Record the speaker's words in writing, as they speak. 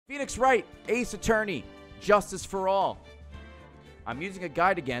Phoenix Wright, Ace Attorney, Justice for All. I'm using a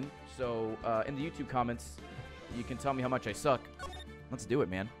guide again, so in the YouTube comments, you can tell me how much I suck. Let's do it,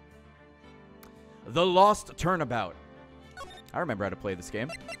 man. The Lost Turnabout. I remember how to play this game.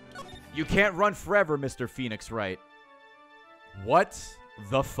 You can't run forever, Mr. Phoenix Wright. What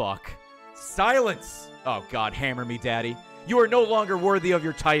the fuck? Silence! Oh, God, hammer me, daddy. You are no longer worthy of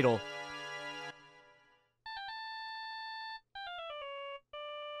your title.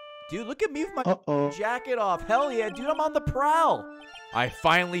 Dude, look at me with my jacket off. Hell yeah, dude, I'm on the prowl. I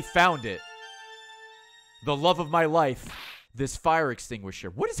finally found it. The love of my life. This fire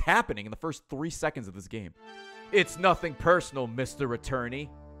extinguisher. What is happening in the first 3 seconds of this game? It's nothing personal, Mr. Attorney.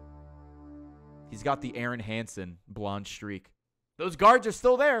 He's got the Aaron Hansen blonde streak. Those guards are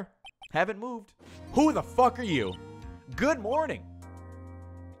still there. Haven't moved. Who the fuck are you? Good morning.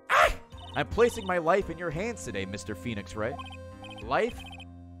 Ah! I'm placing my life in your hands today, Mr. Phoenix Wright. Life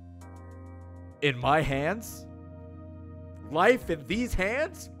in my hands? Life in these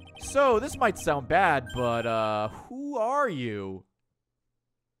hands? So, this might sound bad, but, who are you?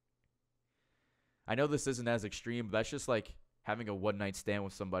 I know this isn't as extreme, but that's just like having a one-night stand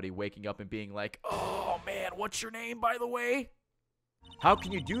with somebody, waking up and being like, oh, man, what's your name, by the way? How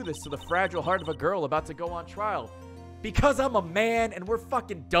can you do this to the fragile heart of a girl about to go on trial? Because I'm a man and we're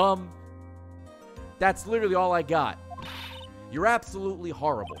fucking dumb. That's literally all I got. You're absolutely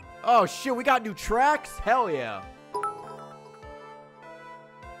horrible. Oh, shit, we got new tracks? Hell yeah.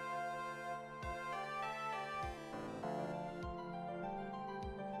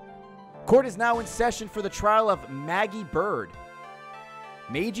 Court is now in session for the trial of Maggie Bird.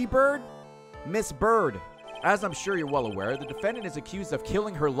 Maggie Bird? Miss Bird. As I'm sure you're well aware, the defendant is accused of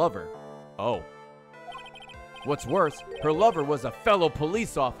killing her lover. Oh. What's worse, her lover was a fellow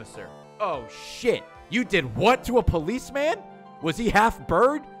police officer. Oh, shit. You did what to a policeman? Was he half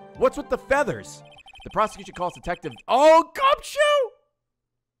bird? What's with the feathers? The prosecution calls Detective... Oh, Gumshoe!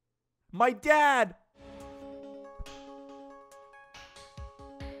 My dad!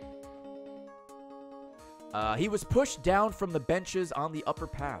 He was pushed down from the benches on the upper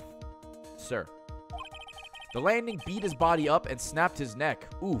path. Sir. The landing beat his body up and snapped his neck.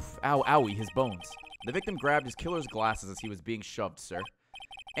 Oof, ow, owie, his bones. The victim grabbed his killer's glasses as he was being shoved, sir.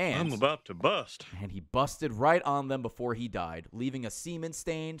 And I'm about to bust. And he busted right on them before he died, leaving a semen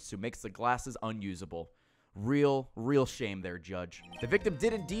stain so makes the glasses unusable. Real shame there, Judge. The victim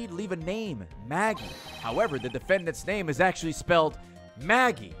did indeed leave a name, Maggie. However, the defendant's name is actually spelled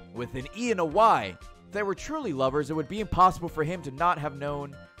Maggie with an E and a Y. If they were truly lovers, it would be impossible for him to not have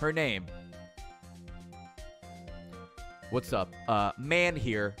known her name. What's up? Man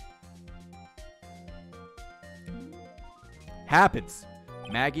here. Happens.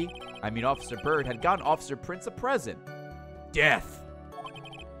 Officer Bird had gotten Officer Prince a present. Death.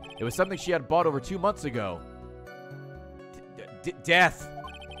 It was something she had bought over 2 months ago. Death.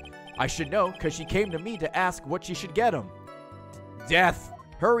 I should know, because she came to me to ask what she should get him. Death.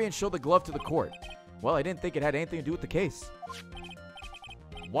 Hurry and show the glove to the court. Well, I didn't think it had anything to do with the case.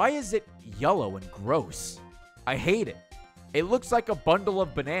 Why is it yellow and gross? I hate it. It looks like a bundle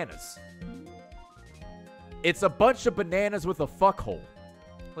of bananas. It's a bunch of bananas with a fuckhole.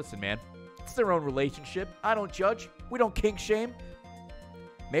 Listen, man. It's their own relationship. I don't judge. We don't kink shame.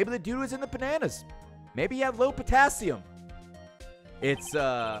 Maybe the dude was in the bananas. Maybe he had low potassium. It's,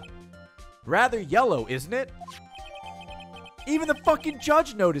 rather yellow, isn't it? Even the fucking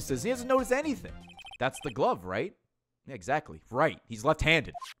judge notices. He doesn't notice anything. That's the glove, right? Yeah, exactly. Right. He's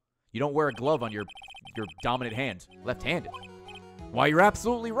left-handed. You don't wear a glove on your dominant hand. Left-handed. Why, you're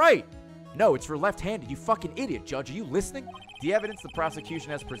absolutely right. No, it's for left-handed. You fucking idiot, Judge. Are you listening? The evidence the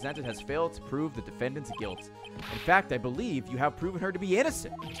prosecution has presented has failed to prove the defendant's guilt. In fact, I believe you have proven her to be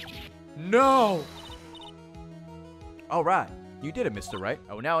innocent. No! All right. You did it, Mr. Wright.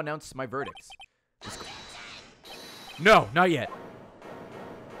 I will now announce my verdicts. No, not yet.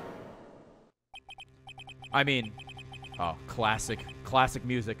 Oh, classic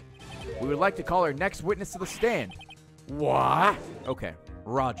music. We would like to call our next witness to the stand. What? Okay,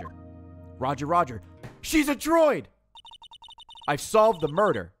 Roger. Roger. She's a droid! I've solved the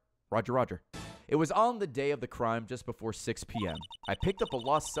murder. Roger. It was on the day of the crime just before 6 p.m. I picked up a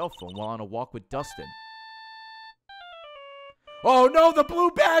lost cell phone while on a walk with Dustin. Oh no, the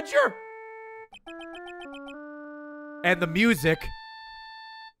Blue Badger! And the music.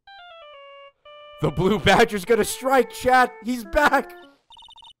 The Blue Badger's gonna strike, chat. He's back.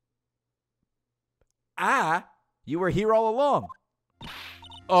 Ah, you were here all along.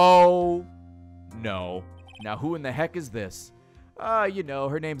 Oh, no. Now, who in the heck is this?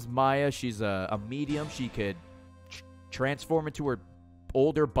 Her name's Maya. She's a medium. She could transform into her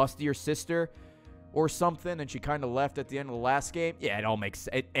older, bustier sister or something, and she kind of left at the end of the last game. Yeah, it all makes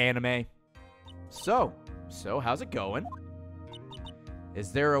it anime. So how's it going?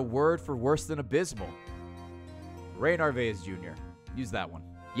 Is there a word for worse than abysmal? Ray Narvaez Jr. Use that one.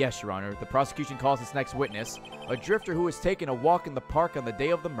 Yes, Your Honor. The prosecution calls its next witness a drifter who was taking a walk in the park on the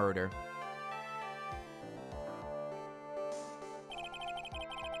day of the murder.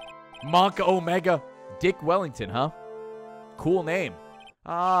 Monka Omega. Dick Wellington, huh? Cool name.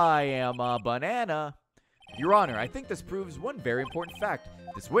 I am a banana. Your Honor, I think this proves one very important fact.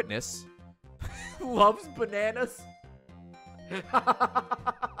 This witness loves bananas.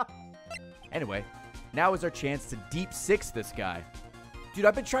 Anyway, now is our chance to deep six this guy. Dude,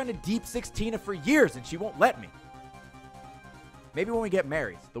 I've been trying to deep six Tina for years and she won't let me. Maybe when we get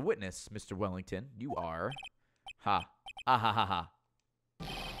married. The witness, Mr. Wellington, you are... Ha. Ah ha ha ha.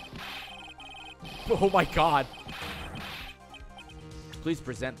 Oh my god. Please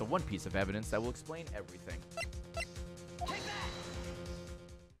present the one piece of evidence that will explain everything.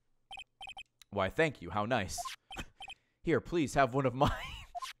 Why, thank you. How nice. Here, please have one of mine.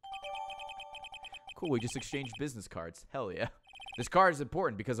 Cool, we just exchanged business cards. Hell yeah. This card is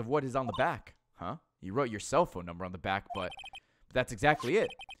important because of what is on the back. Huh? You wrote your cell phone number on the back, but that's exactly it.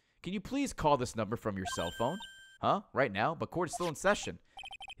 Can you please call this number from your cell phone? Huh? Right now? But court is still in session.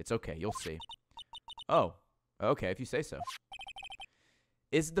 It's okay, you'll see. Oh, okay, if you say so.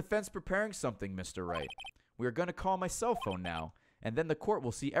 Is the defense preparing something, Mr. Wright? We are going to call my cell phone now, and then the court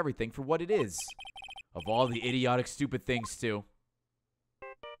will see everything for what it is. Of all the idiotic, stupid things, too.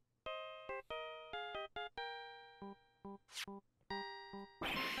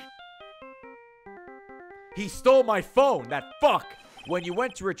 He stole my phone, that fuck! When you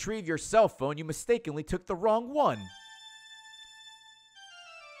went to retrieve your cell phone, you mistakenly took the wrong one.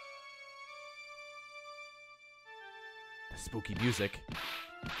 The spooky music.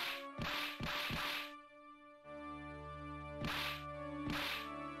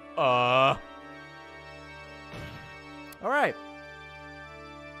 Alright.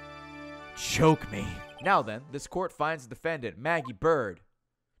 Choke me. Now then, this court finds the defendant, Maggie Bird,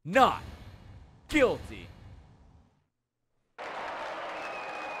 not guilty.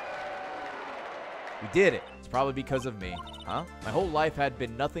 We did it. It's probably because of me. Huh? My whole life had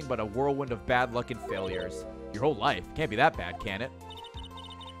been nothing but a whirlwind of bad luck and failures. Your whole life? Can't be that bad, can it?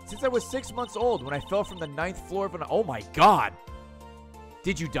 Since I was 6 months old when I fell from the 9th floor of an... Oh my god!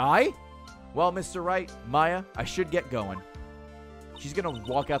 Did you die? Well, Mr. Wright, Maya, I should get going. She's gonna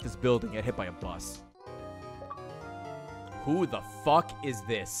walk out this building and get hit by a bus. Who the fuck is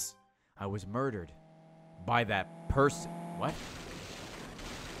this? I was murdered. By that person. What?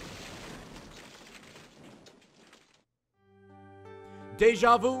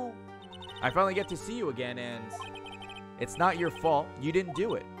 Deja vu! I finally get to see you again, and... It's not your fault. You didn't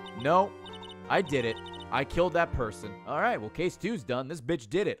do it. No, I did it. I killed that person. Alright, well, case 2's done. This bitch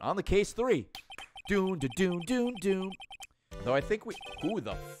did it. On the case 3. Doon, da doon, doon, doon. Though I think we... Who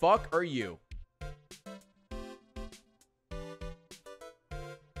the fuck are you?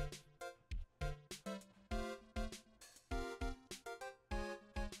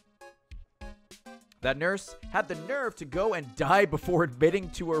 That nurse had the nerve to go and die before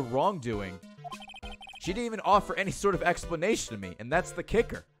admitting to her wrongdoing. She didn't even offer any sort of explanation to me, and that's the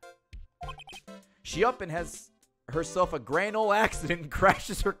kicker. She up and has herself a grand old accident and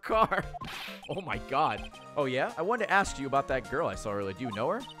crashes her car. Oh my god. Oh yeah? I wanted to ask you about that girl I saw earlier. Do you know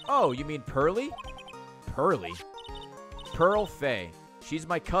her? Oh, you mean Pearly? Pearly? Pearl Faye. She's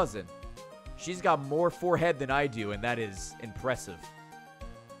my cousin. She's got more forehead than I do, and that is impressive.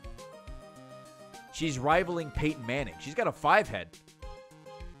 She's rivaling Peyton Manning. She's got a 5 head.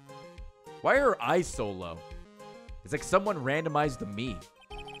 Why are her eyes so low? It's like someone randomized me.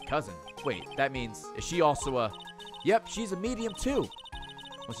 Cousin. Wait, that means... Is she also a... Yep, she's a medium too.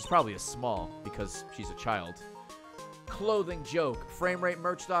 Well, she's probably a small because she's a child. Clothing joke.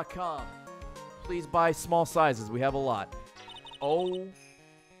 FrameRateMerch.com. Please buy small sizes. We have a lot. Oh,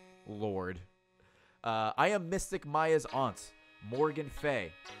 Lord. I am Mystic Maya's aunt, Morgan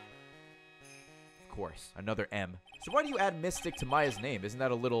Faye. Of course, another M. So why do you add Mystic to Maya's name? Isn't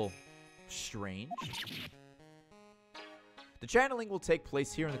that a little strange? The channeling will take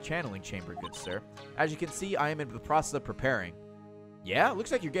place here in the channeling chamber, good sir. As you can see, I am in the process of preparing. Yeah?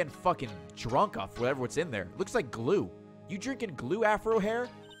 Looks like you're getting fucking drunk off what's in there. Looks like glue. You drinking glue afro hair?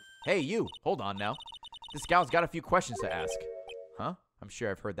 Hey, you. Hold on now. This gal's got a few questions to ask. Huh? I'm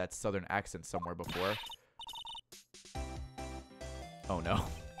sure I've heard that southern accent somewhere before. Oh, no.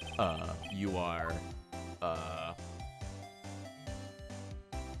 You are... A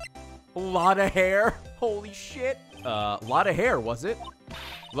lot of hair? Holy shit. Lot of hair, was it?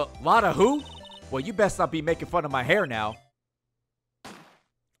 Lot of who? Well, you best not be making fun of my hair now.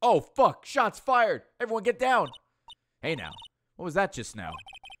 Oh, fuck. Shots fired. Everyone get down. Hey, now. What was that just now?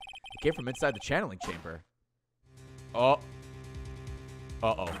 It came from inside the channeling chamber. Oh.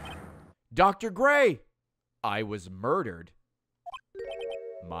 Uh-oh. Dr. Gray. I was murdered.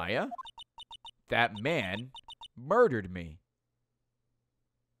 Maya? That man murdered me.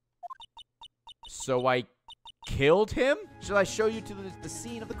 So I killed him? Shall I show you to the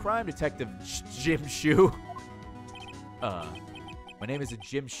scene of the crime, Detective Jim Shoe? My name is a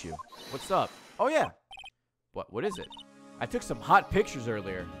Jim Shoe. What's up? Oh, yeah. What is it? I took some hot pictures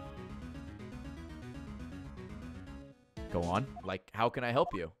earlier. Go on. Like, how can I help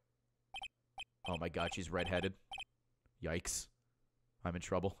you? Oh my god, she's redheaded. Yikes. I'm in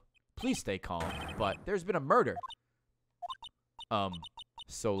trouble. Please stay calm. But there's been a murder.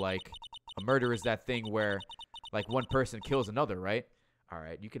 So, like, a murder is that thing where, like, one person kills another, right?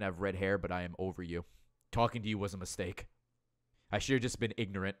 Alright, you can have red hair, but I am over you. Talking to you was a mistake. I should have just been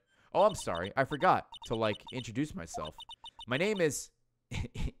ignorant. Oh, I'm sorry. I forgot to, like, introduce myself. My name is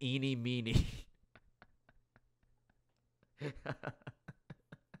Eeny Meeny.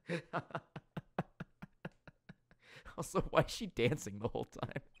 Also, why is she dancing the whole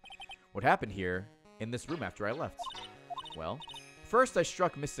time? What happened here in this room after I left? Well, first I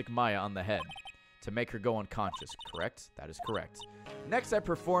struck Mystic Maya on the head to make her go unconscious, correct? That is correct. Next, I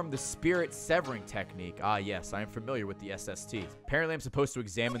performed the spirit severing technique. Ah, yes, I am familiar with the SST. Apparently, I'm supposed to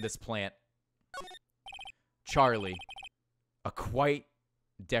examine this plant. Charlie. A quite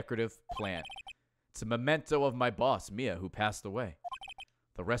decorative plant. It's a memento of my boss, Mia, who passed away.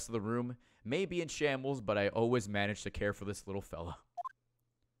 The rest of the room may be in shambles, but I always manage to care for this little fella.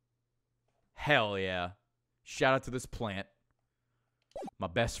 Hell yeah. Shout out to this plant. My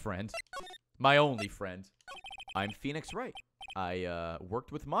best friend. My only friend. I'm Phoenix Wright. I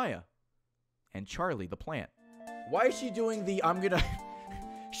worked with Maya. And Charlie, the plant. Why is she doing the I'm gonna...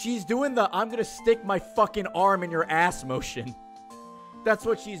 She's doing the I'm gonna stick my fucking arm in your ass motion. That's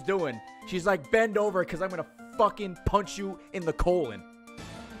what she's doing. She's like, bend over because I'm gonna fucking punch you in the colon.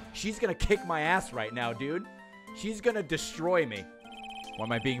 She's gonna kick my ass right now, dude. She's gonna destroy me. Why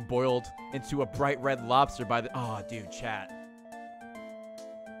am I being boiled into a bright red lobster by the... Oh, dude, chat.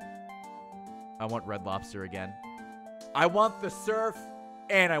 I want Red Lobster again. I want the surf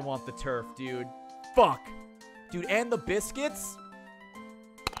and I want the turf, dude. Fuck. Dude, and the biscuits?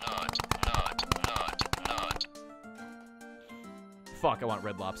 Not. Fuck, I want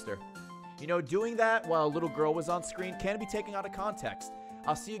Red Lobster. You know, doing that while a little girl was on screen can be taken out of context.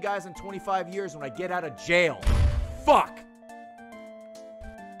 I'll see you guys in 25 years when I get out of jail. Fuck!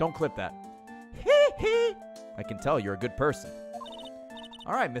 Don't clip that. I can tell you're a good person.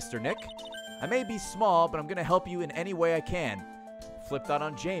 Alright, Mr. Nick. I may be small, but I'm going to help you in any way I can. Flipped out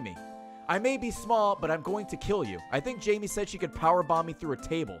on Jamie. I may be small, but I'm going to kill you. I think Jamie said she could powerbomb me through a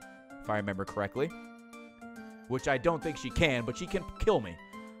table, if I remember correctly. Which I don't think she can, but she can kill me.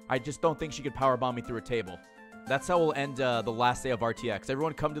 I just don't think she could powerbomb me through a table. That's how we'll end the last day of RTX.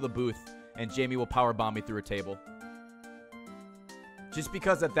 Everyone come to the booth, and Jamie will powerbomb me through a table. Just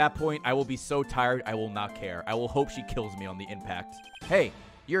because at that point, I will be so tired, I will not care. I will hope she kills me on the impact. Hey,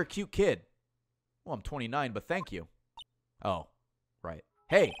 you're a cute kid. Well, I'm 29, but thank you. Oh, right.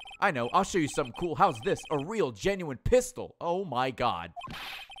 Hey, I know. I'll show you something cool. How's this? A real, genuine pistol. Oh, my God.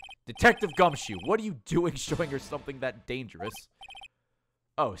 Detective Gumshoe, what are you doing showing her something that dangerous?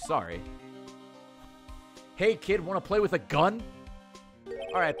 Oh, sorry. Hey, kid, want to play with a gun?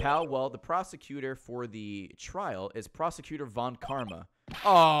 All right, pal. Well, the prosecutor for the trial is Prosecutor Von Karma.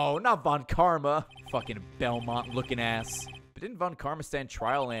 Oh, not Von Karma. Fucking Belmont-looking ass. But didn't Von Karma stand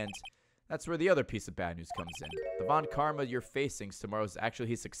trial, and that's where the other piece of bad news comes in. The Von Karma you're facing tomorrow is actually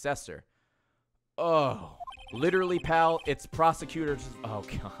his successor. Oh. Literally, pal, it's prosecutors. Oh,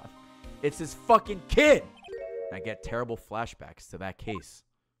 God. It's his fucking kid. I get terrible flashbacks to that case.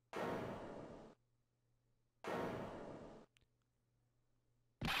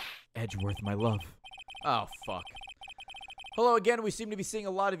 Edgeworth, my love. Oh, fuck. Hello again. We seem to be seeing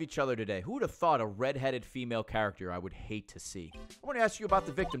a lot of each other today. Who would have thought a redheaded female character I would hate to see? I want to ask you about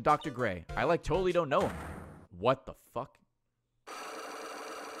the victim, Dr. Gray. I, like, totally don't know him. What the fuck?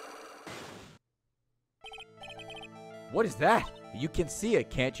 What is that? You can see it,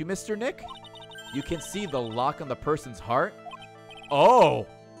 can't you, Mr. Nick? You can see the lock on the person's heart? Oh!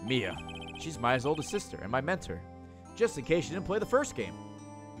 Mia. She's Maya's oldest sister and my mentor. Just in case she didn't play the first game.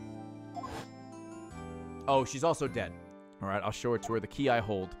 Oh, she's also dead. Alright, I'll show it to her. The key I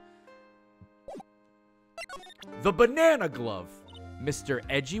hold. The banana glove! Mr.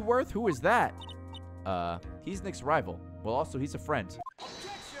 Edgeworth? Who is that? He's Nick's rival. Well, also, he's a friend.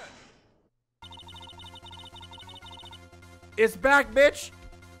 It's back, bitch.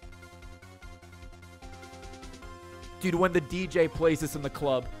 Dude, when the DJ plays this in the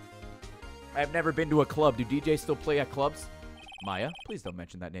club. I've never been to a club. Do DJs still play at clubs? Maya, please don't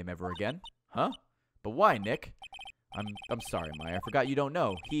mention that name ever again. Huh? But why, Nick? I'm sorry, Maya. I forgot you don't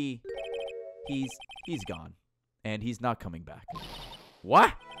know. He's gone. And he's not coming back.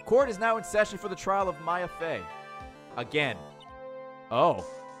 What? Court is now in session for the trial of Maya Fey. Again. Oh.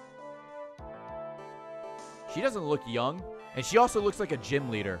 She doesn't look young. And she also looks like a gym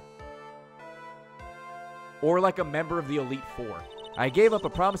leader. Or like a member of the Elite Four. I gave up a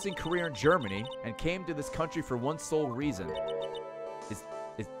promising career in Germany and came to this country for one sole reason. Is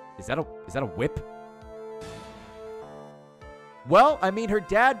that a whip? Well, I mean, her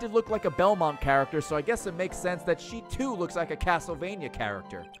dad did look like a Belmont character, so I guess it makes sense that she too looks like a Castlevania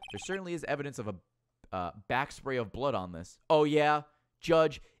character. There certainly is evidence of a backspray of blood on this. Oh yeah,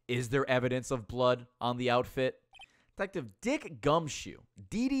 Judge, is there evidence of blood on the outfit? Detective Dick Gumshoe,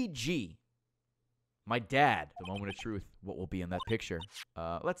 DDG. My dad, the moment of truth, what will be in that picture?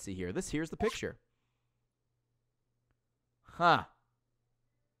 Let's see here. Here's the picture. Huh.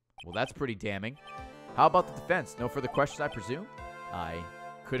 Well, that's pretty damning. How about the defense? No further questions, I presume? I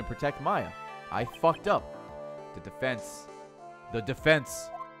couldn't protect Maya. I fucked up. The defense.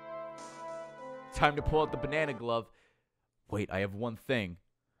 Time to pull out the banana glove. Wait, I have one thing.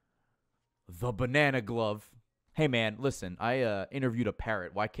 The banana glove. Hey, man, listen. I interviewed a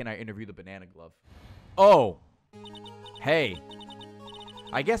parrot. Why can't I interview the banana glove? Oh. Hey.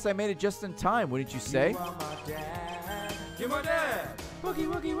 I guess I made it just in time, wouldn't you say? You are my dad. You're my dad. Woogie,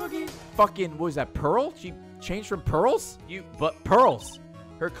 woogie, woogie. Fucking, what was that, Pearl? She changed from pearls? But pearls.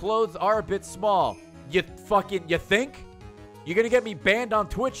 Her clothes are a bit small. You think? You're gonna get me banned on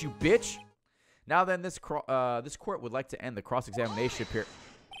Twitch, you bitch. Now then, this court would like to end the cross-examination here.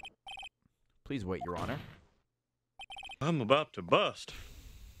 Please wait, Your Honor. I'm about to bust.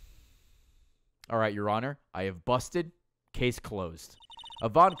 All right, Your Honor. I have busted. Case closed.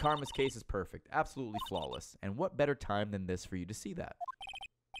 Yvonne Karma's case is perfect. Absolutely flawless. And what better time than this for you to see that?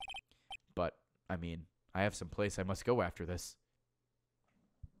 But, I mean, I have some place I must go after this.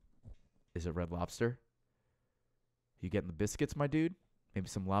 Is it Red Lobster? You getting the biscuits, my dude? Maybe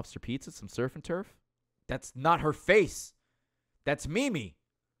some lobster pizza, some surf and turf? That's not her face. That's Mimi.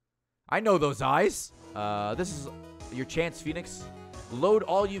 I know those eyes. This is your chance, Phoenix. Load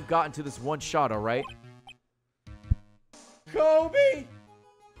all you've got into this one shot, all right? Kobe!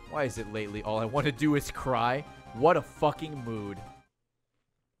 Why is it lately all I want to do is cry? What a fucking mood.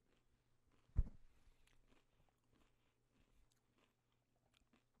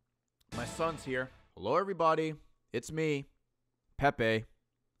 My son's here. Hello, everybody. It's me, Pepe.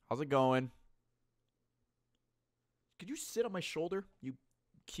 How's it going? Could you sit on my shoulder, you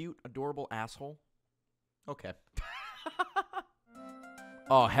cute, adorable asshole? Okay.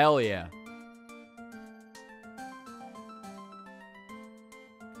 Oh, hell yeah.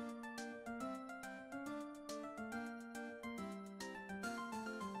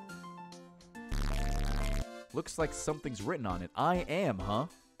 Looks like something's written on it. I am, huh?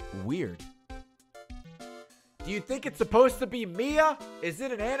 Weird. Do you think it's supposed to be Mia? Is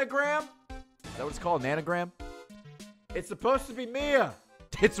it an anagram? Is that what it's called, an anagram? It's supposed to be Mia.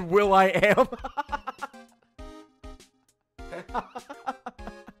 It's Will I Am.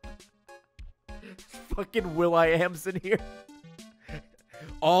 Fucking Will I Am's in here.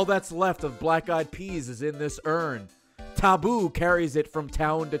 All that's left of Black Eyed Peas is in this urn. Taboo carries it from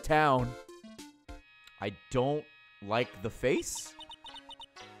town to town. I don't like the face.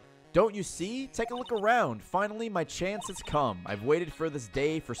 Don't you see? Take a look around. Finally, my chance has come. I've waited for this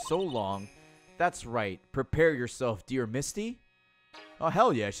day for so long. That's right. Prepare yourself, dear Misty. Oh,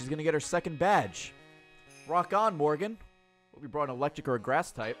 hell yeah. She's going to get her second badge. Rock on, Morgan. Hope you brought an electric or a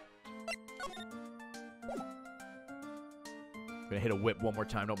grass type. I'm going to hit a whip one more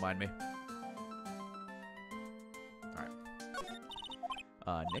time. Don't mind me. All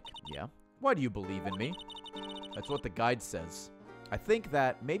right. Nick, yeah. Why do you believe in me? That's what the guide says. I think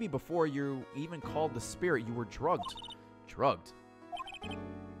that maybe before you even called the spirit, you were drugged. Drugged?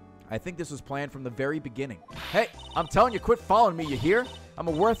 I think this was planned from the very beginning. Hey, I'm telling you, quit following me, you hear? I'm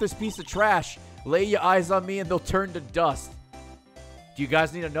a worthless piece of trash. Lay your eyes on me and they'll turn to dust. Do you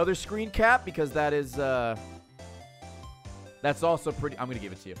guys need another screen cap? Because that is, that's also pretty... I'm going to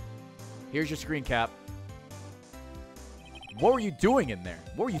give it to you. Here's your screen cap. What were you doing in there?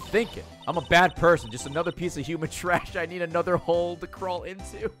 What were you thinking? I'm a bad person. Just another piece of human trash. I need another hole to crawl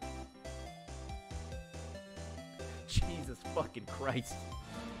into. Jesus fucking Christ.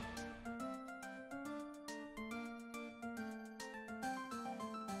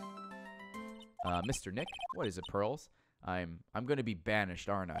 Mr. Nick, what is it, Pearls? I'm going to be banished,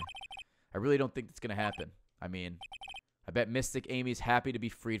 aren't I? I really don't think that's going to happen. I mean, I bet Mystic Amy's happy to be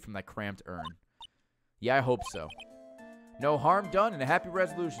freed from that cramped urn. Yeah, I hope so. No harm done and a happy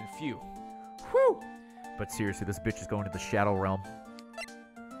resolution. Phew. Whew. But seriously, this bitch is going to the Shadow Realm.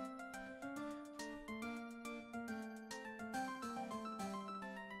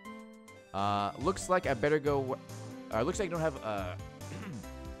 Looks like I better go... looks like I don't have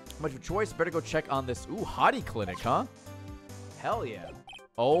much of a choice. Better go check on this. Ooh, hottie clinic, huh? Hell yeah.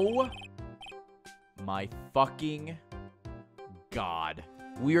 Oh my fucking god.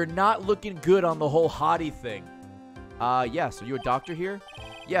 We are not looking good on the whole hottie thing. Yes. Are you a doctor here?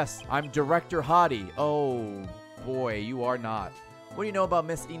 Yes, I'm Director Hottie. Oh, boy, you are not. What do you know about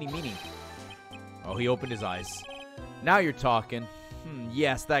Miss Eeny Meeny? Oh, he opened his eyes. Now you're talking.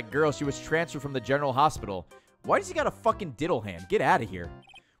 Yes, that girl. She was transferred from the general hospital. Why does he got a fucking diddle hand? Get out of here.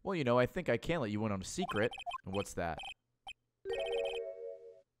 Well, you know, I think I can let you in on a secret. And what's that?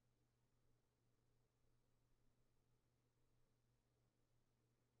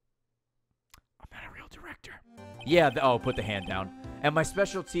 I'm not a real director. Yeah, oh, put the hand down. And my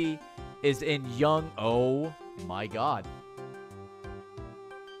specialty is in young... Oh, my God.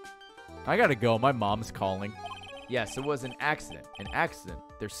 I gotta go. My mom's calling. Yes, it was an accident. An accident.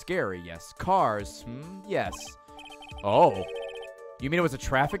 They're scary, yes. Cars, yes. Oh. You mean it was a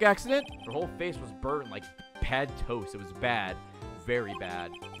traffic accident? Her whole face was burnt like bad toast. It was bad. Very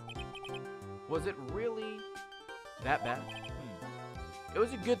bad. Was it really that bad? It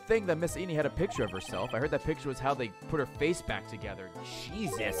was a good thing that Miss Eeny had a picture of herself. I heard that picture was how they put her face back together.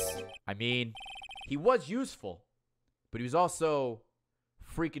 Jesus. I mean, he was useful, but he was also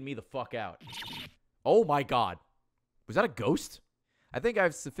freaking me the fuck out. Oh my God. Was that a ghost? I think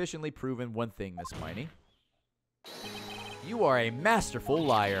I've sufficiently proven one thing, Miss Miney. You are a masterful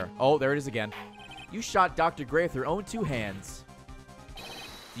liar. Oh, there it is again. You shot Dr. Gray with your own 2 hands.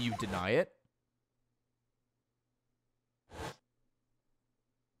 Do you deny it?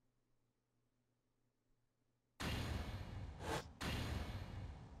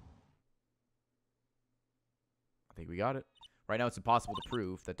 I think we got it. Right now, it's impossible to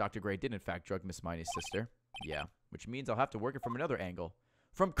prove that Dr. Gray did, in fact, drug Miss Miney's sister. Yeah, which means I'll have to work it from another angle.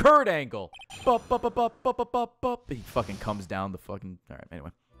 From Kurt angle! Bup, bup, bup, bup, bup, bup, bup, bup. He fucking comes down the fucking... Alright,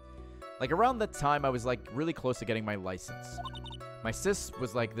 anyway. Like, around that time, I was, like, really close to getting my license. My sis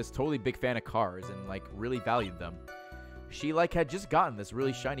was, like, this totally big fan of cars and, like, really valued them. She, like, had just gotten this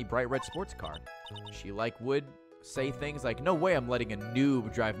really shiny, bright red sports car. She, like, would say things like, no way I'm letting a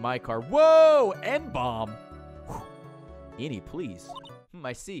noob drive my car. Whoa! N-bomb! Eeny, please.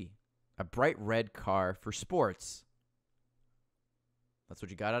 I see. A bright red car for sports. That's what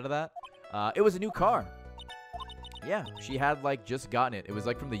you got out of that? It was a new car. Yeah, she had, like, just gotten it. It was,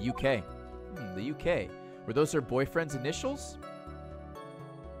 like, from the UK. The UK. Were those her boyfriend's initials?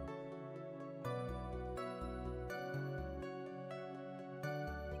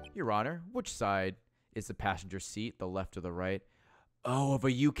 Your Honor, which side is the passenger seat, the left or the right? Oh, of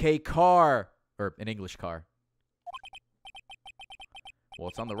a UK car. Or an English car. Well,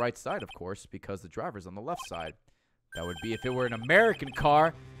 it's on the right side, of course, because the driver's on the left side. That would be if it were an American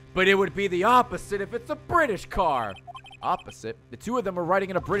car, but it would be the opposite if it's a British car. Opposite? The two of them are riding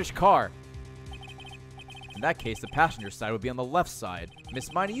in a British car. In that case, the passenger side would be on the left side.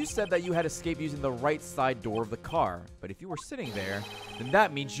 Miss Miney, you said that you had escaped using the right side door of the car, but if you were sitting there, then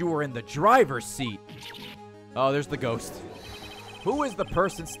that means you were in the driver's seat. Oh, there's the ghost. Who is the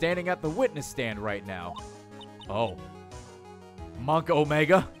person standing at the witness stand right now? Oh. Monk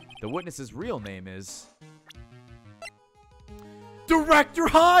Omega. The witness's real name is... Director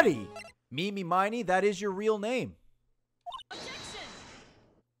Hottie! Mimi Miney, that is your real name.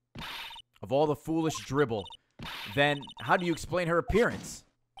 Objection! Of all the foolish dribble, then how do you explain her appearance?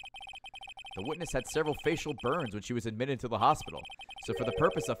 The witness had several facial burns when she was admitted to the hospital. So for the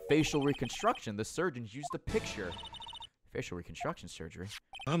purpose of facial reconstruction, the surgeons used a picture. Facial reconstruction surgery?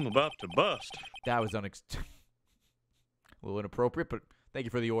 I'm about to bust. That was a little inappropriate, but thank you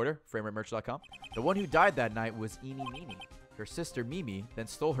for the order. FrameRateMerch.com. The one who died that night was Eeny Meeny. Her sister Mimi then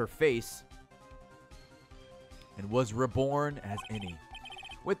stole her face and was reborn as Innie.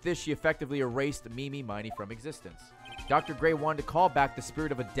 With this, she effectively erased Mimi Miney from existence. Dr. Gray wanted to call back the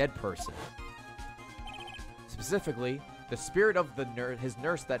spirit of a dead person. Specifically, the spirit of his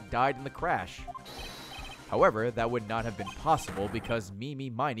nurse that died in the crash. However, that would not have been possible because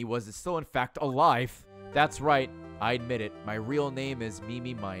Mimi Miney was still in fact alive. That's right, I admit it. My real name is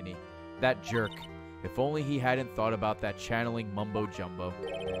Mimi Miney. That jerk. If only he hadn't thought about that channeling mumbo jumbo.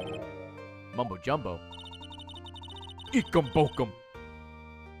 Mumbo jumbo? Ikum bokum.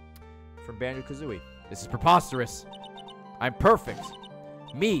 From Banjo-Kazooie. This is preposterous. I'm perfect.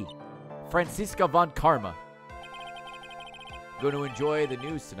 Me, Franziska von Karma. Going to enjoy the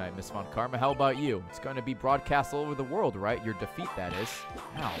news tonight, Miss von Karma. How about you? It's going to be broadcast all over the world, right? Your defeat, that is.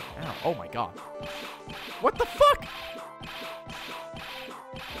 Ow, ow. Oh, my God. What the fuck?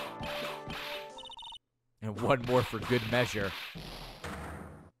 And one more for good measure.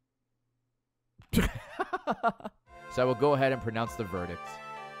 So I will go ahead and pronounce the verdict.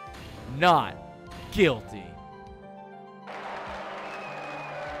 Not guilty.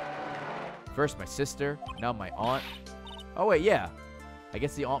 First my sister, now my aunt. Oh wait, yeah. I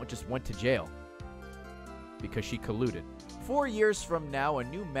guess the aunt just went to jail. Because she colluded. 4 years from now, a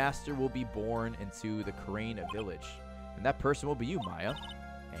new master will be born into the Crane village. And that person will be you, Maya.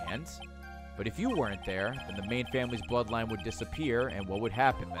 But if you weren't there, then the main family's bloodline would disappear, and what would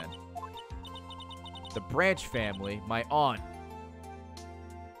happen then? The Branch family, my aunt.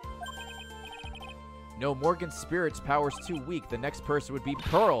 No, Morgan's spirit's power's too weak. The next person would be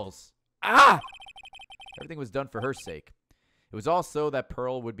Pearl's. Ah! Everything was done for her sake. It was also that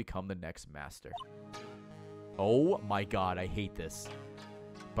Pearl would become the next master. Oh my God, I hate this.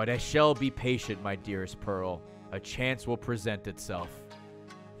 But I shall be patient, my dearest Pearl. A chance will present itself.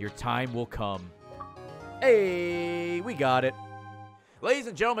 Your time will come. Hey, we got it. Ladies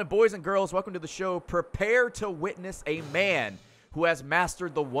and gentlemen, boys and girls, welcome to the show. Prepare to witness a man who has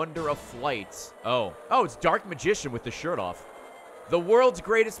mastered the wonder of flight. Oh, it's Dark Magician with the shirt off. The world's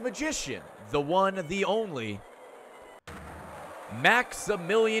greatest magician. The one, the only.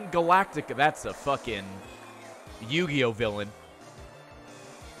 Maximilian Galactica. That's a fucking Yu-Gi-Oh villain.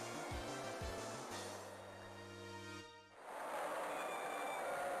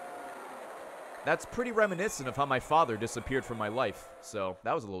 That's pretty reminiscent of how my father disappeared from my life. So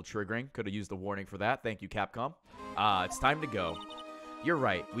that was a little triggering. Could have used a warning for that. Thank you, Capcom. It's time to go. You're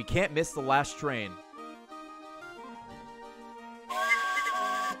right. We can't miss the last train.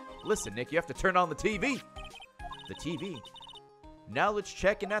 Listen, Nick, you have to turn on the TV. The TV? Now let's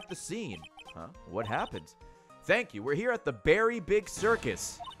check in at the scene. Huh? What happened? Thank you. We're here at the Very Big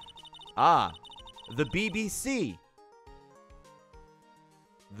Circus. Ah, the BBC.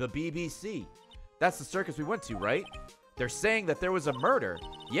 The BBC. That's the circus we went to, right? They're saying that there was a murder.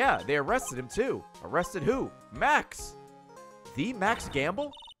 Yeah, they arrested him too. Arrested who? Max. The Max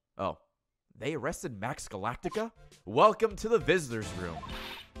Gamble? Oh, they arrested Max Galactica? Welcome to the visitors room.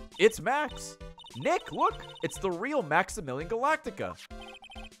 It's Max. Nick, look. It's the real Maximilian Galactica.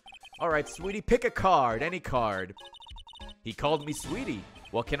 All right, sweetie, pick a card. Any card. He called me sweetie.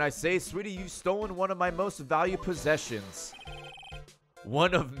 What can I say, sweetie? You've stolen one of my most valued possessions.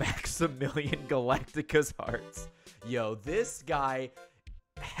 One of Maximilian Galactica's hearts. Yo, this guy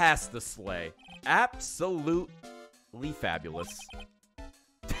has to slay. Absolutely fabulous.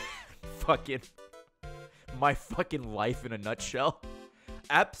 My fucking life in a nutshell.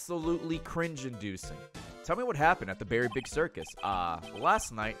 Absolutely cringe-inducing. Tell me what happened at the Very Big Circus.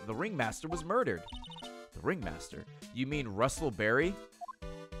 Last night, the ringmaster was murdered. The ringmaster? You mean Russell Berry?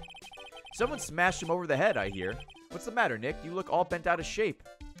 Someone smashed him over the head, I hear. What's the matter, Nick? You look all bent out of shape.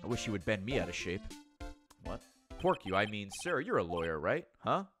 I wish you would bend me out of shape. What? Pork you, I mean, sir, you're a lawyer, right?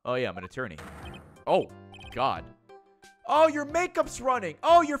 Huh? Oh, yeah, I'm an attorney. Oh, God. Oh, your makeup's running.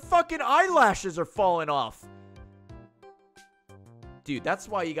 Oh, your fucking eyelashes are falling off. Dude, that's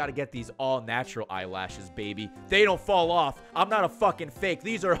why you gotta get these all-natural eyelashes, baby. They don't fall off. I'm not a fucking fake.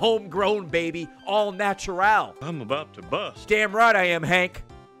 These are homegrown, baby. All natural. I'm about to bust. Damn right I am, Hank.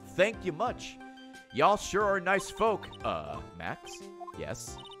 Thank you much. Y'all sure are nice folk. Max?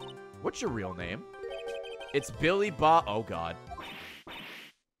 Yes? What's your real name? It's Billy Bob. Oh, God.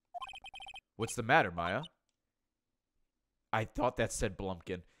 What's the matter, Maya? I thought that said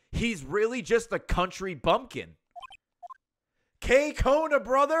Blumpkin. He's really just a country bumpkin. K-Kona,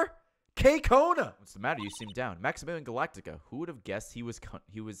 brother! K-Kona! What's the matter? You seem down. Maximilian Galactica. Who would have guessed he was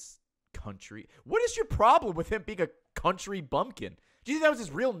country? What is your problem with him being a country bumpkin? Do you think that was his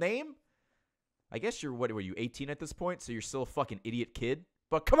real name? I guess you're, what were you, 18 at this point? So you're still a fucking idiot kid?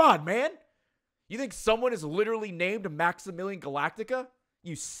 But come on, man! You think someone is literally named Maximilian Galactica?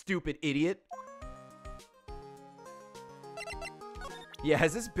 You stupid idiot. Yeah,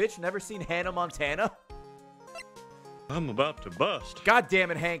 has this bitch never seen Hannah Montana? I'm about to bust. God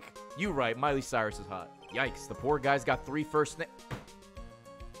damn it, Hank. You right, Miley Cyrus is hot. Yikes, the poor guy's got 3 first names.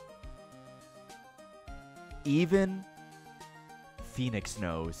 Even Phoenix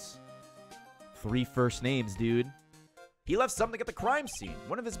knows. 3 first names, dude. He left something at the crime scene.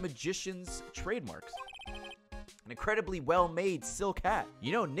 One of his magician's trademarks. An incredibly well-made silk hat.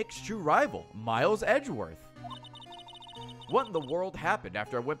 You know, Nick's true rival, Miles Edgeworth. What in the world happened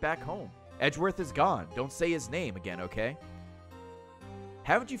after I went back home? Edgeworth is gone. Don't say his name again, okay?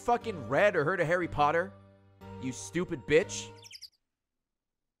 Haven't you fucking read or heard of Harry Potter? You stupid bitch.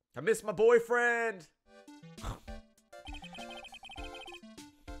 I miss my boyfriend.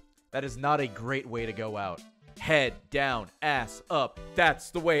 That is not a great way to go out. Head down, ass up.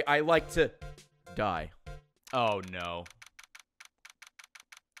 That's the way I like to die. Oh, no.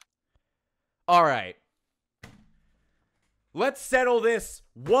 All right. Let's settle this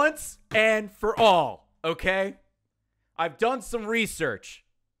once and for all, okay? I've done some research.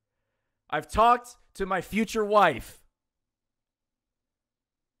 I've talked to my future wife.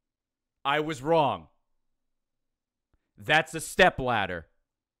 I was wrong. That's a stepladder.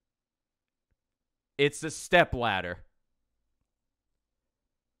 It's a stepladder.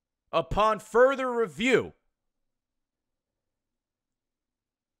 Upon further review,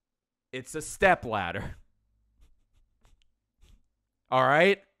 it's a stepladder. All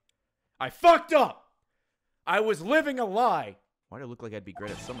right? I fucked up. I was living a lie. Why do I look like I'd be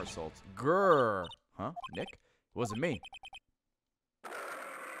great at somersaults? Grrr. Huh? Nick? It wasn't me.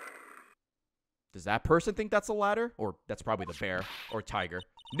 Does that person think that's a ladder? Or that's probably the bear or tiger.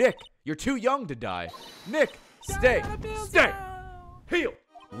 Nick, you're too young to die. Nick, stay. Stay. Heal.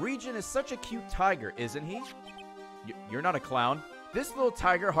 Regent is such a cute tiger, isn't he? You're not a clown. This little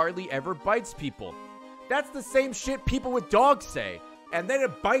tiger hardly ever bites people. That's the same shit people with dogs say. And then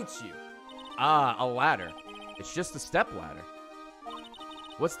it bites you. Ah, a ladder. It's just a step ladder.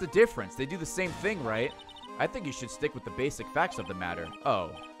 What's the difference? They do the same thing, right? I think you should stick with the basic facts of the matter.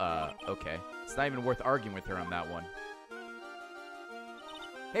 Oh, okay. It's not even worth arguing with her on that one.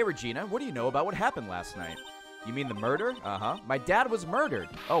 Hey, Regina, what do you know about what happened last night? You mean the murder? Uh-huh. My dad was murdered.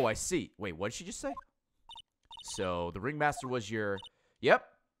 Oh, I see. Wait, what did she just say? So, the ringmaster was your... Yep,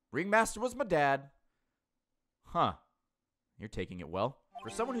 ringmaster was my dad. Huh. You're taking it well. For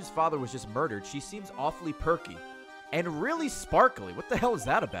someone whose father was just murdered, she seems awfully perky. And really sparkly. What the hell is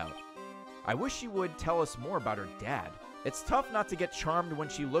that about? I wish she would tell us more about her dad. It's tough not to get charmed when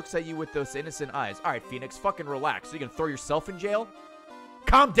she looks at you with those innocent eyes. Alright, Phoenix, fucking relax. So you gonna throw yourself in jail?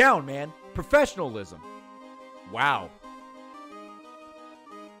 Calm down, man. Professionalism. Wow.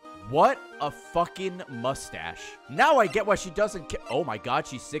 What a fucking mustache. Now I get why she doesn't care. Oh my god,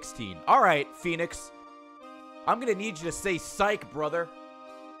 she's 16. Alright, Phoenix. I'm gonna need you to say psych, brother.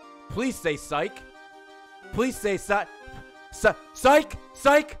 Please say psych. Please say psych. Psych!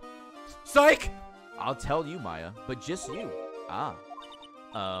 Psych! Psych! I'll tell you, Maya, but just you. Ah.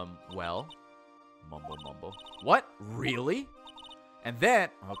 Well. Mumble, mumble. What? Really? And then,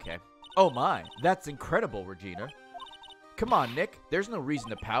 okay. Oh my, that's incredible, Regina. Come on, Nick. There's no reason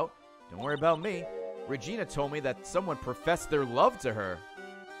to pout. Don't worry about me. Regina told me that someone professed their love to her.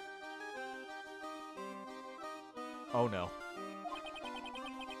 Oh no.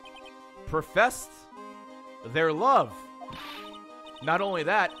 Professed their love. Not only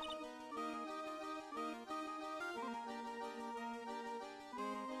that.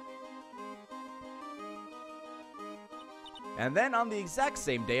 And then on the exact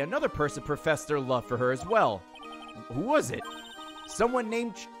same day, another person professed their love for her as well. Who was it? Someone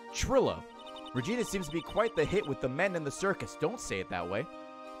named Trillo. Regina seems to be quite the hit with the men in the circus. Don't say it that way.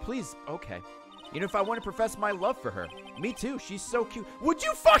 Please, okay. You know, if I want to profess my love for her. Me too, she's so cute. Would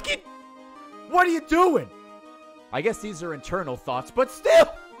you fucking... What are you doing? I guess these are internal thoughts, but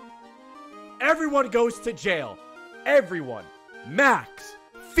still! Everyone goes to jail. Everyone. Max,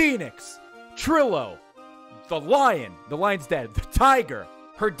 Phoenix, Trillo, the lion. The lion's dead. The tiger.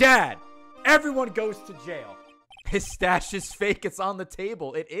 Her dad. Everyone goes to jail. His stash is fake. It's on the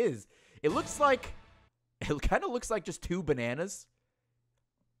table. It is. It looks like... It kind of looks like just two bananas.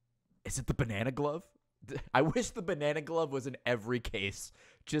 Is it the banana glove? I wish the banana glove was in every case.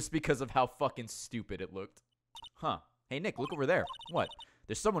 Just because of how fucking stupid it looked. Huh. Hey, Nick, look over there. What?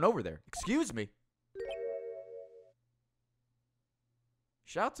 There's someone over there. Excuse me.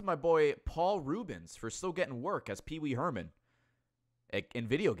 Shout out to my boy Paul Rubens for still getting work as Pee Wee Herman. In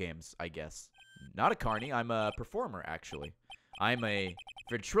video games, I guess. Not a carny. I'm a performer, actually. I'm a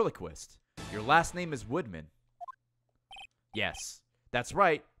ventriloquist. Your last name is Woodman. Yes, that's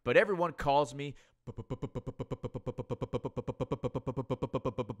right. But everyone calls me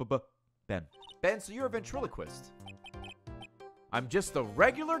Ben. Ben, so you're a ventriloquist. I'm just a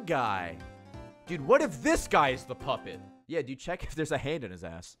regular guy. Dude, what if this guy is the puppet? Yeah, dude, check if there's a hand in his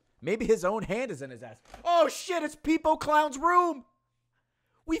ass. Maybe his own hand is in his ass. Oh, shit, it's Peepo Clown's room.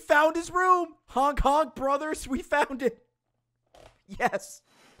 We found his room. Honk, honk, brothers. We found it. Yes.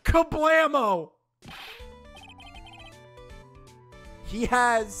 Kablamo. He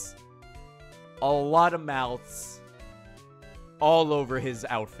has a lot of mouths all over his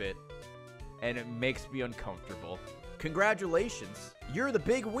outfit. and it makes me uncomfortable. Congratulations, you're the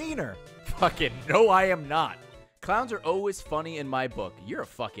big wiener. Fucking no, I am not. Clowns are always funny in my book. You're a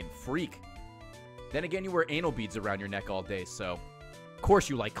fucking freak. Then again, you wear anal beads around your neck all day, so of course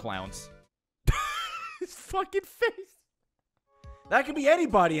you like clowns. His fucking face. That could be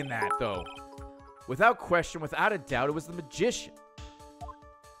anybody in that, though. Without question, without a doubt, it was the magician.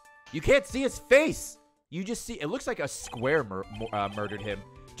 You can't see his face. You just see, it looks like a square murdered him.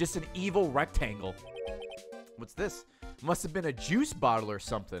 Just an evil rectangle. What's this? Must have been a juice bottle or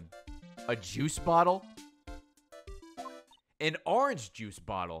something. A juice bottle? An orange juice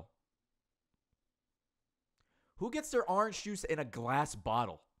bottle. Who gets their orange juice in a glass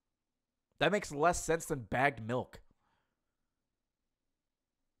bottle? That makes less sense than bagged milk.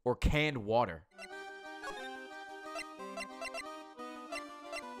 Or canned water.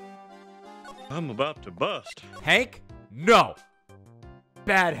 I'm about to bust. Hank? No.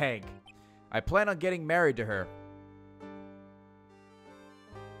 Bad Hank. I plan on getting married to her.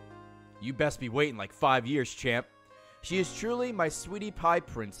 You best be waiting like 5 years, champ. She is truly my sweetie pie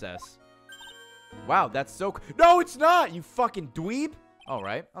princess. Wow, that's so... No, it's not, you fucking dweeb. All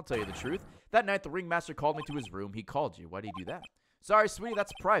right, I'll tell you the truth. That night, the ringmaster called me to his room. He called you. Why did he do that? Sorry, sweetie,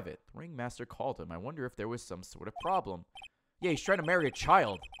 that's private. The ringmaster called him. I wonder if there was some sort of problem. Yeah, he's trying to marry a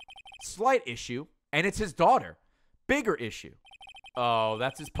child. Slight issue, and it's his daughter. Bigger issue. Oh,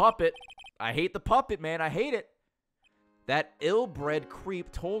 that's his puppet. I hate the puppet, man. I hate it. That ill-bred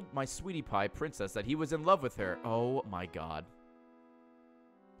creep told my sweetie pie princess that he was in love with her. Oh, my God.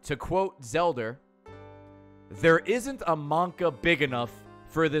 To quote Zelda, there isn't a manka big enough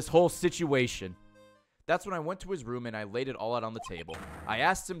for this whole situation. That's when I went to his room and I laid it all out on the table. I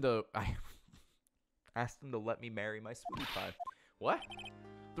asked him to let me marry my sweetie pie. What?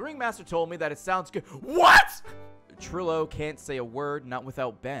 The ringmaster told me that it sounds good. What? Trillo can't say a word, not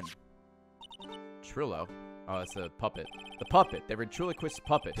without Ben. Trillo? Oh, that's a puppet. The puppet. The ventriloquist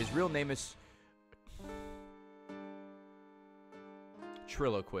puppet. His real name is...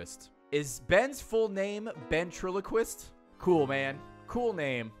 Triloquist. Is Ben's full name Ben Triloquist? Cool, man. Cool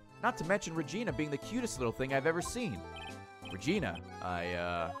name. Not to mention Regina being the cutest little thing I've ever seen. Regina,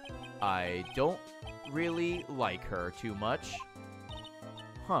 I don't really like her too much.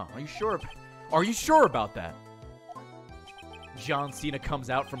 Huh, are you sure? Are you sure about that? John Cena comes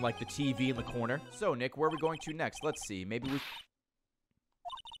out from, like, the TV in the corner. So, Nick, where are we going to next? Let's see. Maybe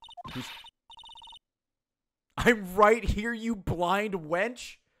we... I'm right here, you blind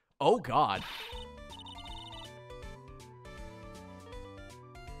wench. Oh, God.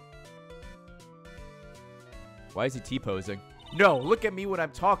 Why is he T-posing? No, look at me when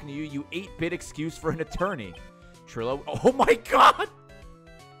I'm talking to you, you 8-bit excuse for an attorney. Trillo. Oh, my God.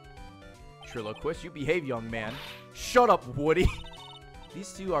 Triloquist, you behave, young man. Shut up, Woody.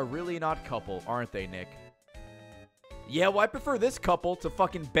 These two are really an odd couple, aren't they, Nick? Yeah, well, I prefer this couple to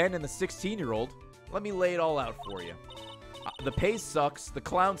fucking Ben and the 16-year-old. Let me lay it all out for you. The pay sucks, the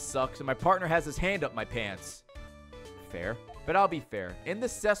clown sucks, and my partner has his hand up my pants. Fair. But I'll be fair. In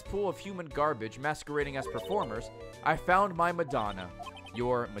this cesspool of human garbage masquerading as performers, I found my Madonna.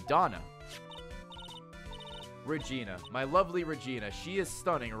 Your Madonna. Regina. My lovely Regina. She is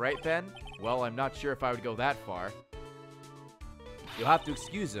stunning, right, Ben? Well, I'm not sure if I would go that far. You'll have to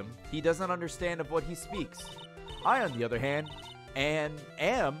excuse him. He doesn't understand of what he speaks. I, on the other hand,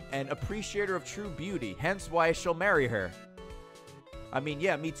 am an appreciator of true beauty, hence why I shall marry her. I mean,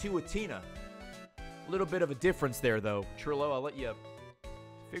 yeah, me too with Tina. Little bit of a difference there, though. Trillo, I'll let you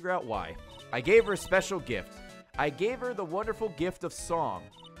figure out why. I gave her a special gift. I gave her the wonderful gift of song.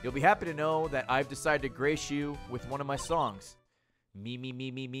 You'll be happy to know that I've decided to grace you with one of my songs. Me, me,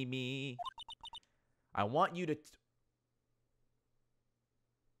 me, me, me, me. I want you to...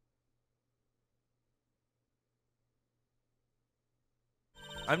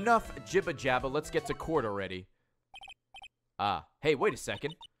 Enough jibba jabba. Let's get to court already. Ah, hey, wait a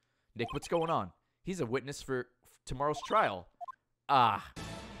second. Nick, what's going on? He's a witness for tomorrow's trial. Ah,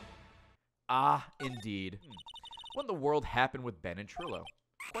 indeed. What in the world happened with Ben and Trillo?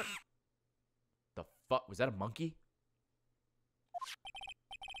 What the fuck? Was that a monkey?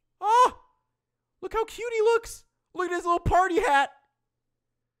 Oh! Look how cute he looks! Look at his little party hat!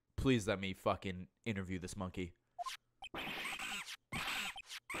 Please let me fucking interview this monkey.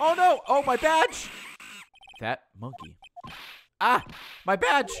 Oh no! Oh, my badge! That monkey. Ah! My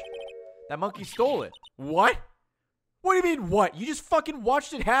badge! That monkey stole it. What? What do you mean, what? You just fucking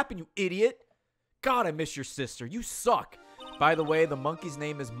watched it happen, you idiot. God, I miss your sister. You suck. By the way, the monkey's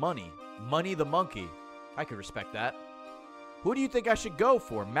name is Money. Money the monkey. I could respect that. Who do you think I should go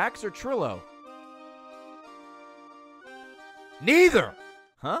for, Max or Trillo? Neither!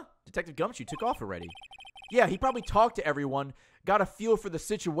 Huh? Detective Gumshoe took off already. Yeah, he probably talked to everyone, got a feel for the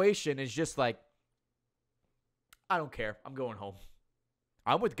situation, is just like, I don't care. I'm going home.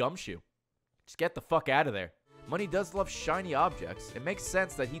 I'm with Gumshoe. Just get the fuck out of there. Money does love shiny objects. It makes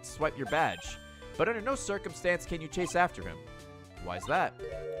sense that he'd swipe your badge. But under no circumstance can you chase after him. Why's that?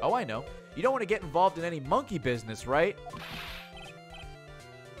 Oh, I know. You don't want to get involved in any monkey business, right?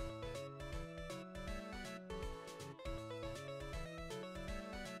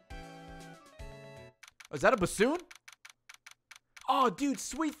 Oh, is that a bassoon? Oh, dude,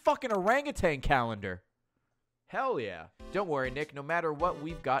 sweet fucking orangutan calendar. Hell yeah. Don't worry, Nick. No matter what,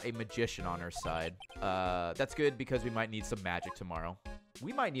 we've got a magician on our side. That's good because we might need some magic tomorrow.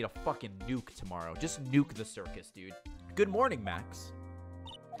 We might need a fucking nuke tomorrow. Just nuke the circus, dude. Good morning, Max.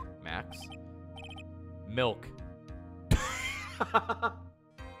 Max? Milk.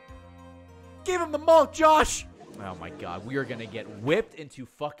 Give him the milk, Josh! Oh my god, we are gonna get whipped into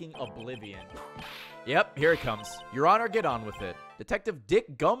fucking oblivion. Yep, here it comes. Your Honor, get on with it. Detective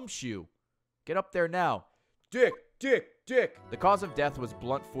Dick Gumshoe. Get up there now. Dick! The cause of death was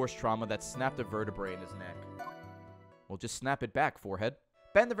blunt force trauma that snapped a vertebrae in his neck. Well, just snap it back, forehead.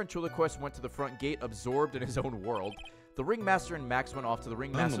 Ben the ventriloquist went to the front gate, absorbed in his own world. The ringmaster and Max went off to the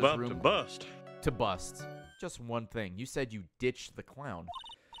ringmaster's room. I'm about to bust. To bust. Just one thing. You said you ditched the clown.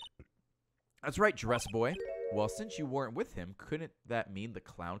 That's right, dress boy. Well, since you weren't with him, couldn't that mean the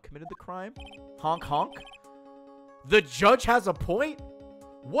clown committed the crime? Honk honk. The judge has a point?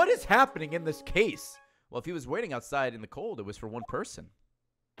 What is happening in this case? Well, if he was waiting outside in the cold, it was for one person.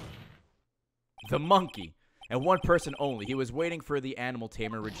 The monkey. And one person only. He was waiting for the animal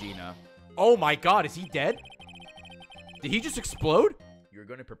tamer, Regina. Oh my god, is he dead? Did he just explode? You're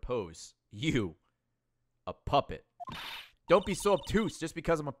going to propose. You. A puppet. Don't be so obtuse. Just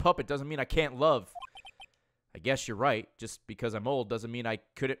because I'm a puppet doesn't mean I can't love. I guess you're right. Just because I'm old doesn't mean I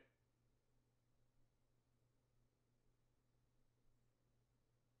couldn't.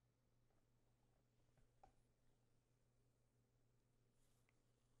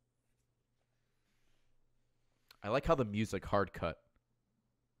 I like how the music hard cut.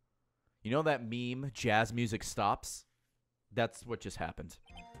 You know that meme, jazz music stops? That's what just happened.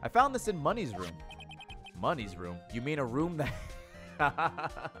 I found this in Money's room. Money's room? You mean a room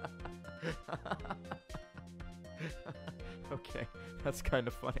that... Okay, that's kind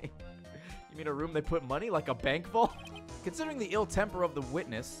of funny. You mean a room they put money, like a bank vault? Considering the ill temper of the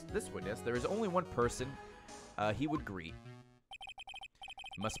witness, there is only one person he would greet.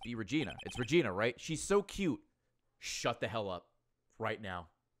 Must be Regina. It's Regina, right? She's so cute. Shut the hell up. Right now.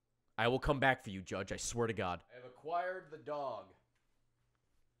 I will come back for you, Judge. I swear to God. I have acquired the dog.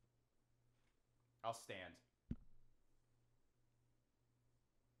 I'll stand.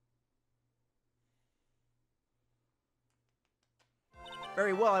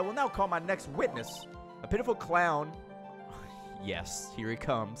 Very well, I will now call my next witness. A pitiful clown. Yes, here he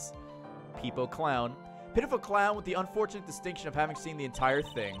comes. Peepo clown. Pitiful clown with the unfortunate distinction of having seen the entire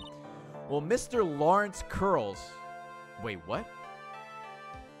thing. Well, Mr. Lawrence Curls. Wait, what?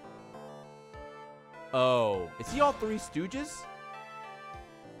 Oh, is he all Three Stooges?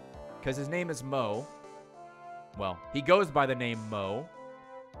 Because his name is Mo. Well, he goes by the name Mo.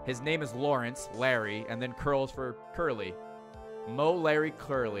 His name is Lawrence, Larry, and then Curls for Curly. Mo, Larry,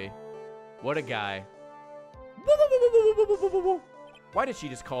 Curly. What a guy. Why did she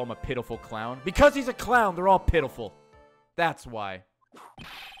just call him a pitiful clown? Because he's a clown, they're all pitiful. That's why.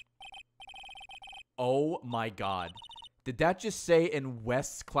 Oh my god. Did that just say in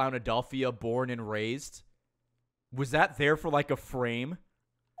West Clownadelphia, born and raised? Was that there for like a frame?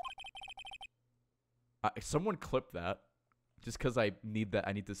 Someone clip that. Just because I need that.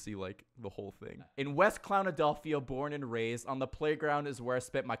 I need to see like the whole thing. In West Clownadelphia, born and raised. On the playground is where I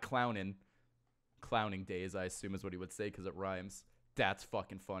spent my clowning days, I assume is what he would say because it rhymes. That's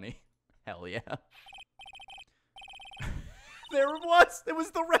fucking funny. Hell yeah. There it was. It was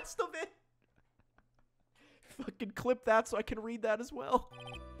the rest of it. Fucking clip that so I can read that as well.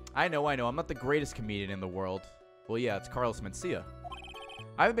 I know. I'm not the greatest comedian in the world. Well, yeah, it's Carlos Mencia.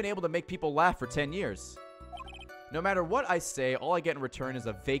 I haven't been able to make people laugh for 10 years. No matter what I say, all I get in return is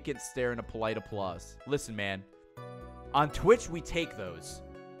a vacant stare and a polite applause. Listen, man. On Twitch, we take those.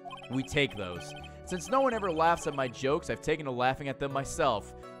 We take those. Since no one ever laughs at my jokes, I've taken to laughing at them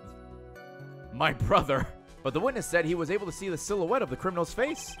myself. My brother. But the witness said he was able to see the silhouette of the criminal's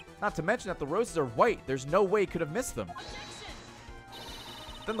face. Not to mention that the roses are white. There's no way he could have missed them.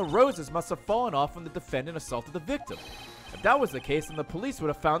 Then the roses must have fallen off when the defendant assaulted the victim. If that was the case, then the police would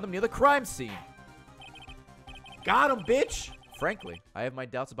have found them near the crime scene. Got him, bitch! Frankly, I have my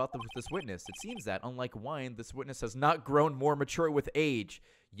doubts about this witness. It seems that, unlike wine, this witness has not grown more mature with age.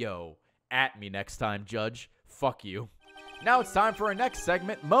 Yo, at me next time, Judge. Fuck you. Now it's time for our next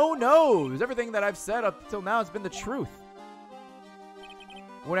segment, Mo Knows. Everything that I've said up until now has been the truth.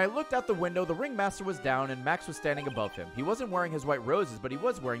 When I looked out the window, the ringmaster was down and Max was standing above him. He wasn't wearing his white roses, but he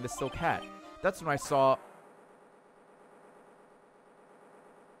was wearing the silk hat. That's when I saw...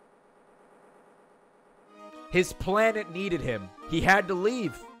 His planet needed him. He had to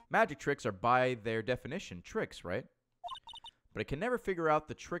leave. Magic tricks are, by their definition, tricks, right? But I can never figure out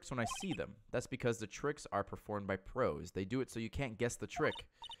the tricks when I see them. That's because the tricks are performed by pros. They do it so you can't guess the trick.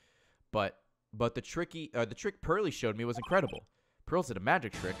 But the trick Pearly showed me was incredible. Pearls did a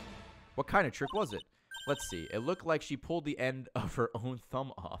magic trick. What kind of trick was it? Let's see. It looked like she pulled the end of her own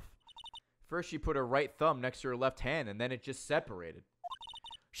thumb off. First, she put her right thumb next to her left hand, and then it just separated.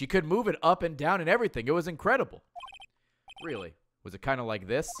 She could move it up and down and everything. It was incredible. Really? Was it kind of like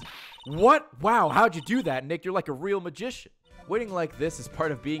this? What? Wow, how'd you do that, Nick? You're like a real magician. Waiting like this is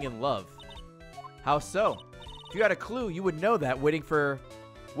part of being in love. How so? If you had a clue, you would know that waiting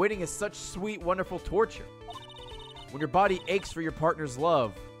is such sweet, wonderful torture. When your body aches for your partner's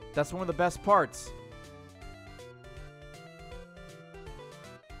love, that's one of the best parts.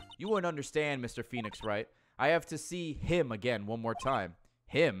 You wouldn't understand, Mr. Phoenix, right? I have to see him again one more time.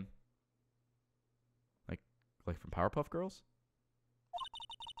 Him? Like from Powerpuff Girls?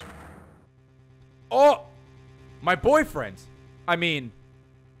 Oh! My boyfriend! I mean,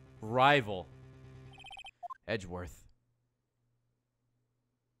 rival. Edgeworth.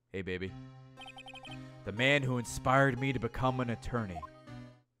 Hey, baby. The man who inspired me to become an attorney.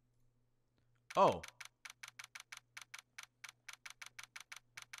 Oh.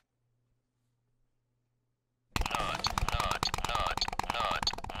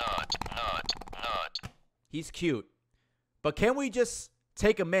 He's cute. But can we just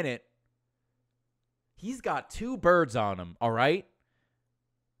take a minute? He's got 2 birds on him, all right?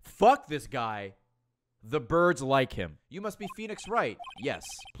 Fuck this guy. The birds like him. You must be Phoenix Wright. Yes.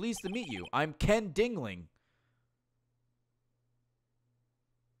 Pleased to meet you. I'm Ken Dingling.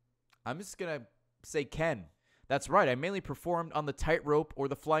 I'm just going to say Ken. That's right. I mainly performed on the tightrope or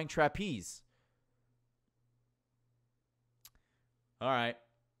the flying trapeze. All right.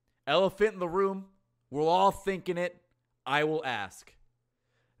 Elephant in the room. We're all thinking it. I will ask.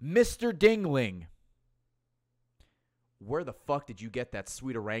 Mr. Dingling. Where the fuck did you get that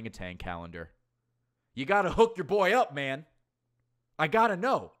sweet orangutan calendar? You gotta hook your boy up, man. I gotta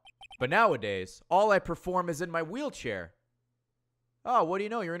know. But nowadays, all I perform is in my wheelchair. Oh, what do you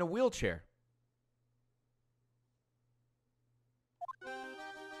know? You're in a wheelchair.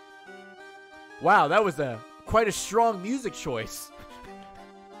 Wow, that was quite a strong music choice.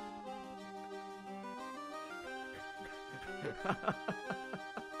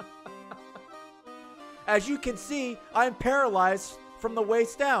 As you can see, I'm paralyzed from the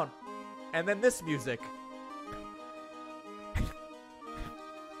waist down. And then this music.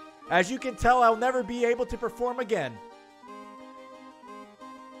 As you can tell, I'll never be able to perform again.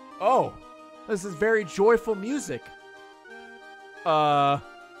 Oh, this is very joyful music. Okay,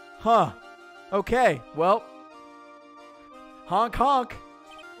 well. Honk honk.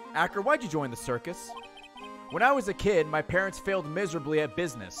 Acker, why'd you join the circus? When I was a kid, my parents failed miserably at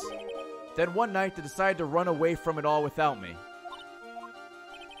business. Then one night, they decided to run away from it all without me.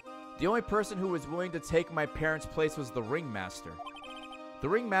 The only person who was willing to take my parents' place was the ringmaster.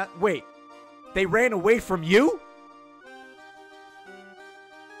 Wait, they ran away from you?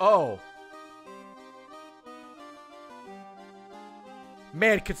 Oh.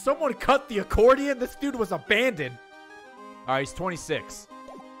 Man, could someone cut the accordion? This dude was abandoned. Alright, he's 26.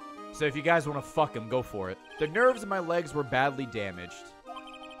 So if you guys want to fuck him, go for it. The nerves in my legs were badly damaged.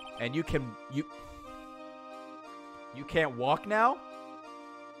 And you can't walk now?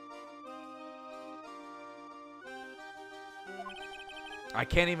 I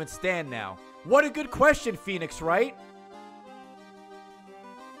can't even stand now. What a good question, Phoenix, right?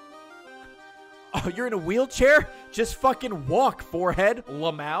 Oh, you're in a wheelchair? Just fucking walk, forehead,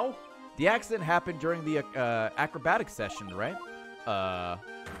 Lamau. The accident happened during the acrobatic session, right?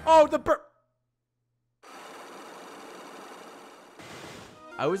 Oh, the bird.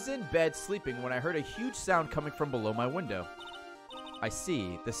 I was in bed sleeping when I heard a huge sound coming from below my window. I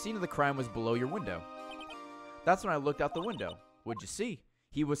see. The scene of the crime was below your window. That's when I looked out the window. What'd you see?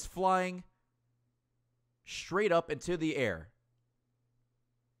 He was flying straight up into the air.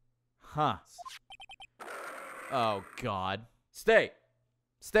 Huh. Oh, God. Stay.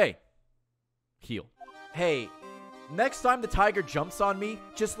 Stay. Heal. Hey, next time the tiger jumps on me,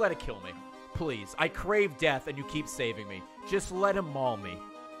 just let it kill me. Please. I crave death and you keep saving me. Just let him maul me.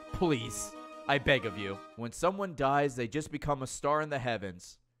 Please. I beg of you. When someone dies, they just become a star in the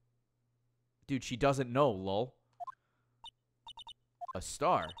heavens. Dude, she doesn't know, lol. A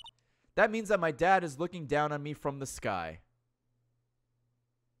star? That means that my dad is looking down on me from the sky.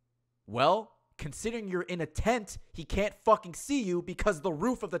 Well, considering you're in a tent, he can't fucking see you because the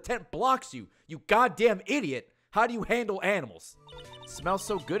roof of the tent blocks you. You goddamn idiot. How do you handle animals? It smells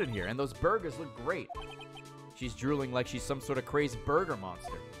so good in here, and those burgers look great. She's drooling like she's some sort of crazy burger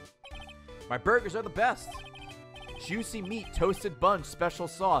monster. My burgers are the best. Juicy meat, toasted bun, special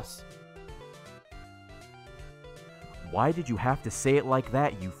sauce. Why did you have to say it like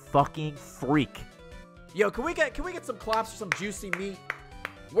that, you fucking freak? Yo, can we get some claps for some juicy meat?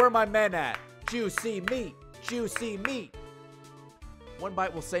 Where are my men at? Juicy meat, juicy meat. One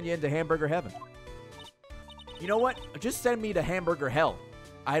bite will send you into hamburger heaven. You know what? Just send me to hamburger hell.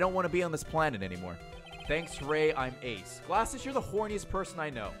 I don't want to be on this planet anymore. Thanks, Ray. I'm Ace. Glasses, you're the horniest person I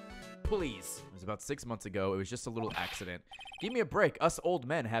know. Please. It was about 6 months ago. It was just a little accident. Give me a break. Us old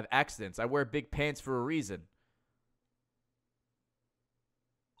men have accidents. I wear big pants for a reason.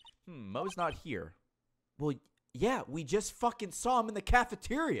 Mo's not here. Well, yeah, we just fucking saw him in the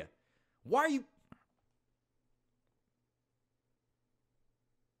cafeteria. Why are you...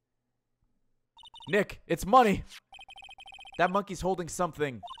 Nick, it's money. That monkey's holding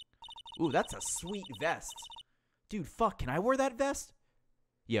something. Ooh, that's a sweet vest. Dude, fuck, can I wear that vest?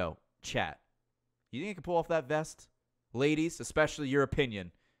 Yo, chat. You think I can pull off that vest? Ladies, especially your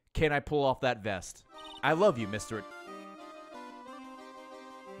opinion. Can I pull off that vest? I love you, Mr.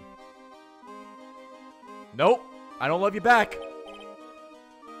 Nope, I don't love you back.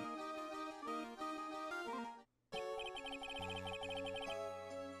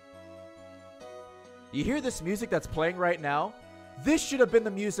 You hear this music that's playing right now? This should have been the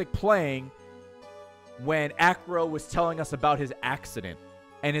music playing when Acro was telling us about his accident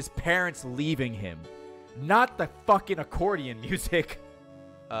and his parents leaving him. Not the fucking accordion music.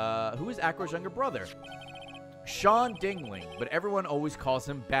 Who is Acro's younger brother? Sean Dingling, but everyone always calls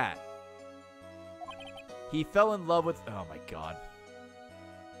him Bat. He fell in love with... Oh my god.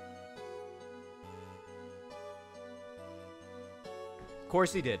 Of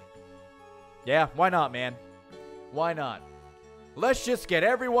course he did. Yeah, why not, man? Why not? Let's just get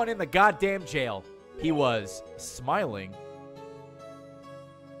everyone in the goddamn jail. He was smiling.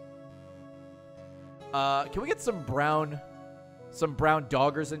 Can we get some brown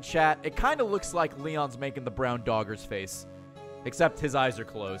doggers in chat? It kind of looks like Leon's making the brown dogger's face. Except his eyes are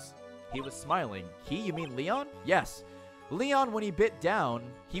closed. He was smiling. You mean Leon? Yes. Leon, when he bit down,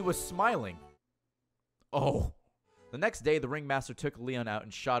 he was smiling. Oh. The next day, the ringmaster took Leon out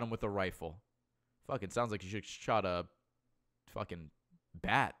and shot him with a rifle. Fucking sounds like you should shot a fucking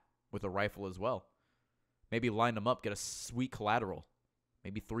bat with a rifle as well. Maybe line him up, get a sweet collateral.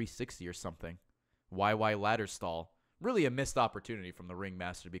 Maybe 360 or something. YY ladder stall. Really a missed opportunity from the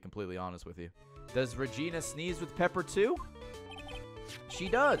ringmaster, to be completely honest with you. Does Regina sneeze with Pepper too? She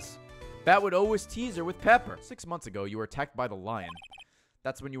does. Bat would always tease her with Pepper. 6 months ago, you were attacked by the lion.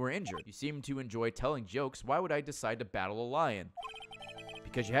 That's when you were injured. You seem to enjoy telling jokes. Why would I decide to battle a lion?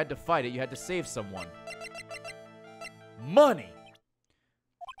 Because you had to fight it. You had to save someone. Money!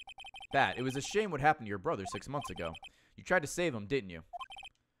 Bat, it was a shame what happened to your brother 6 months ago. You tried to save him, didn't you?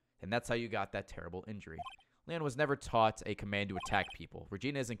 And that's how you got that terrible injury. Leon was never taught a command to attack people.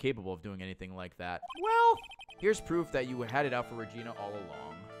 Regina isn't capable of doing anything like that. Well, here's proof that you had it out for Regina all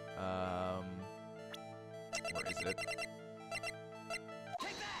along. Where is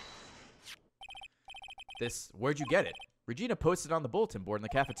it? Where'd you get it? Regina posted on the bulletin board in the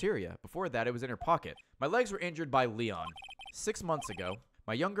cafeteria. Before that, it was in her pocket. My legs were injured by Leon. 6 months ago,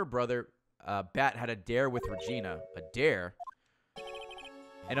 my younger brother, Bat, had a dare with Regina. A dare?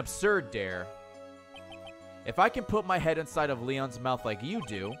 An absurd dare. If I can put my head inside of Leon's mouth like you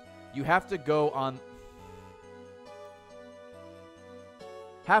do, you have to go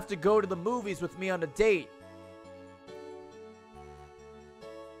to the movies with me on a date.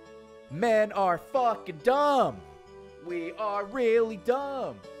 Men are fucking dumb. We are really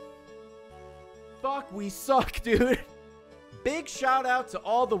dumb. Fuck, we suck, dude. Big shout out to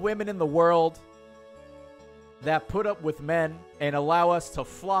all the women in the world that put up with men and allow us to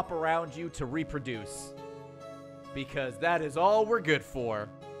flop around you to reproduce. Because that is all we're good for.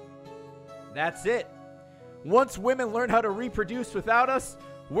 That's it. Once women learn how to reproduce without us,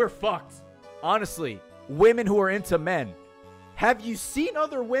 we're fucked. Honestly, women who are into men. Have you seen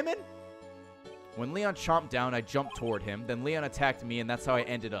other women? When Leon chomped down, I jumped toward him. Then Leon attacked me, and that's how I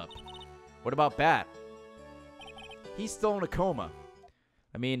ended up. What about Bat? He's still in a coma.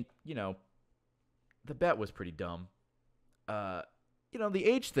 I mean, you know, the bet was pretty dumb. You know, the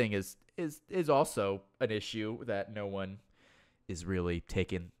age thing is also an issue that no one is really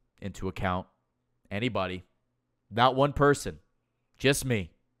taking into account. Anybody. Not one person. Just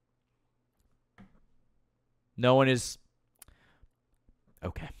me. No one is...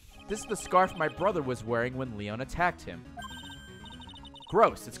 Okay. This is the scarf my brother was wearing when Leon attacked him.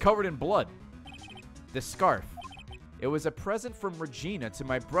 Gross. It's covered in blood. This scarf. It was a present from Regina to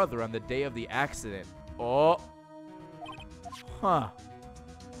my brother on the day of the accident. Oh. Huh.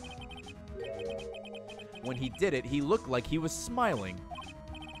 When he did it, he looked like he was smiling.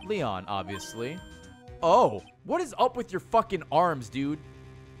 Leon, obviously. Oh, what is up with your fucking arms, dude?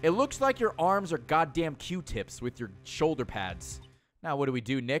 It looks like your arms are goddamn Q-tips with your shoulder pads. Now, what do we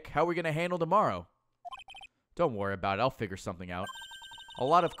do, Nick? How are we going to handle tomorrow? Don't worry about it. I'll figure something out. A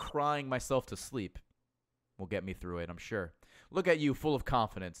lot of crying myself to sleep will get me through it, I'm sure. Look at you, full of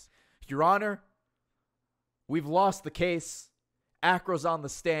confidence. Your Honor, we've lost the case. Acro's on the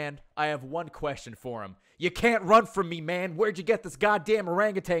stand. I have one question for him. You can't run from me, man. Where'd you get this goddamn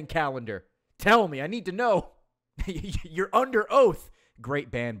orangutan calendar? Tell me. I need to know. You're under oath.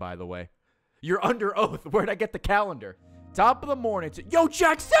 Great band, by the way. You're under oath. Where'd I get the calendar? Top of the morning. Yo,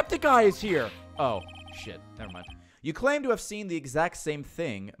 Jacksepticeye is here. Oh, shit. Never mind. You claim to have seen the exact same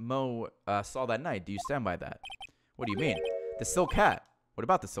thing Mo saw that night. Do you stand by that? What do you mean? The silk hat. What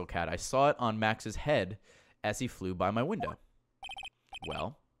about the silk hat? I saw it on Max's head as he flew by my window.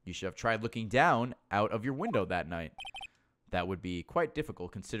 Well, you should have tried looking down out of your window that night. That would be quite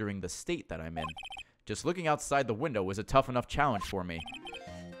difficult considering the state that I'm in. Just looking outside the window was a tough enough challenge for me.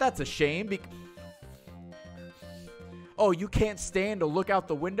 That's a shame. Oh, you can't stand to look out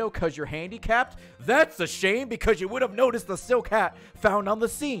the window because you're handicapped? That's a shame because you would have noticed the silk hat found on the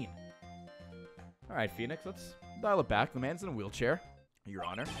scene. All right, Phoenix, let's dial it back. The man's in a wheelchair, Your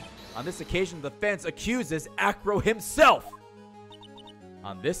Honor. On this occasion, the defense accuses Acro himself.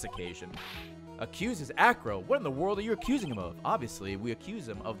 On this occasion, accuses Acro. What in the world are you accusing him of? Obviously, we accuse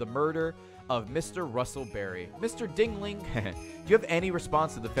him of the murder of Mr. Russell Berry. Mr. Dingling, do you have any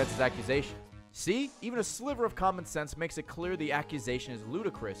response to the defense's accusation? See? Even a sliver of common sense makes it clear the accusation is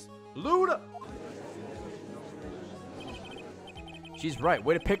ludicrous. She's right.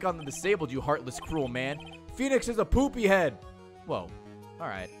 Way to pick on the disabled, you heartless, cruel man. Phoenix is a poopy head. Whoa. All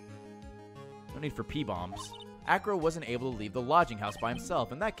right. No need for P-bombs. Acro wasn't able to leave the lodging house by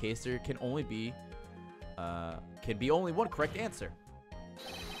himself. In that case, there can be only one correct answer.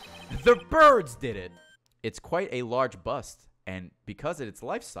 The birds did it. It's quite a large bust, and because it's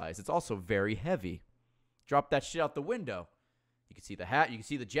life size, it's also very heavy. Drop that shit out the window. You can see the hat, you can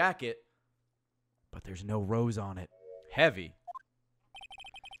see the jacket, but there's no rose on it. Heavy.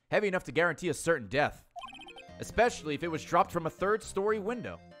 Heavy enough to guarantee a certain death, especially if it was dropped from a third-story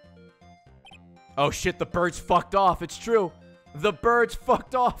window. Oh shit, the birds fucked off. It's true. The birds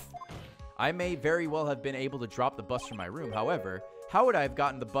fucked off. I may very well have been able to drop the bus from my room. However, how would I have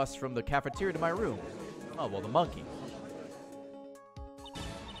gotten the bus from the cafeteria to my room? Oh, well, the monkey.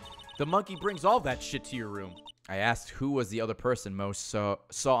 The monkey brings all that shit to your room. I asked who was the other person Mo saw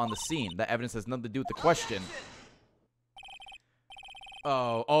on the scene. That evidence has nothing to do with the question.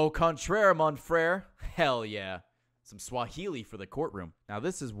 Oh, au contraire, mon frere. Hell yeah. Some Swahili for the courtroom. Now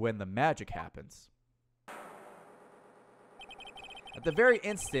this is when the magic happens. At the very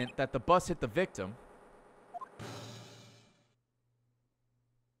instant that the bus hit the victim,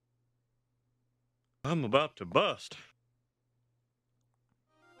 I'm about to bust.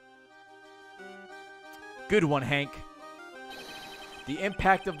 Good one, Hank. The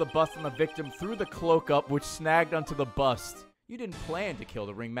impact of the bust on the victim threw the cloak up, which snagged onto the bust. You didn't plan to kill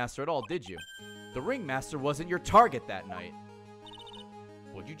the ringmaster at all, did you? The ringmaster wasn't your target that night.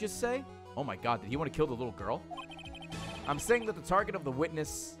 What'd you just say? Oh my god, did he want to kill the little girl? I'm saying that the target of the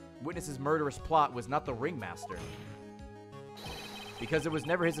witness's murderous plot was not the ringmaster. Because it was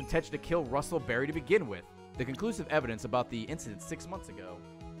never his intention to kill Russell Berry to begin with. The conclusive evidence about the incident 6 months ago.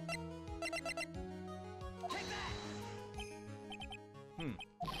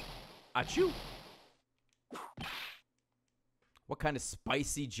 Achoo! What kind of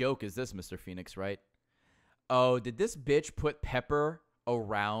spicy joke is this, Mr. Phoenix, right? Oh, did this bitch put pepper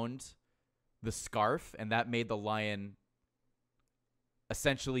around the scarf and that made the lion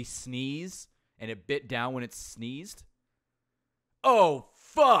essentially sneeze and it bit down when it sneezed? Oh,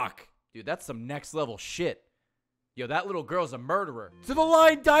 fuck! Dude, that's some next level shit. Yo, that little girl's a murderer. So the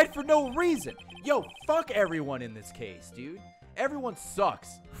lion died for no reason. Yo, fuck everyone in this case, dude. Everyone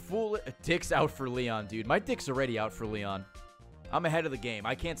sucks. Dick's out for Leon, dude. My dick's already out for Leon. I'm ahead of the game.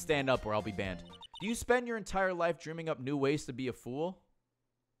 I can't stand up or I'll be banned. Do you spend your entire life dreaming up new ways to be a fool?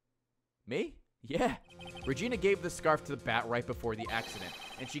 Me? Yeah. Regina gave the scarf to the bat right before the accident,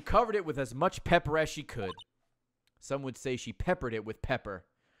 and she covered it with as much pepper as she could. Some would say she peppered it with pepper.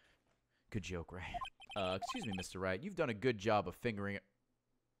 Good joke, Ray. Excuse me, Mr. Wright. You've done a good job of fingering it.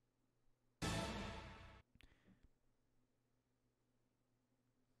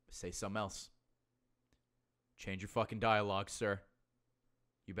 Say something else. Change your fucking dialogue, sir.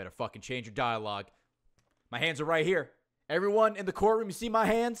 You better fucking change your dialogue. My hands are right here. Everyone in the courtroom, you see my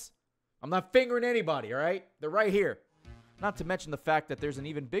hands? I'm not fingering anybody, all right? They're right here. Not to mention the fact that there's an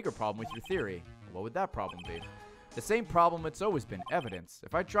even bigger problem with your theory. What would that problem be? The same problem it's always been, evidence.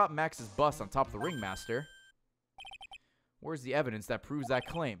 If I drop Max's bust on top of the ringmaster, where's the evidence that proves that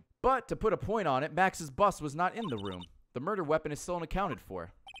claim? But to put a point on it, Max's bust was not in the room. The murder weapon is still unaccounted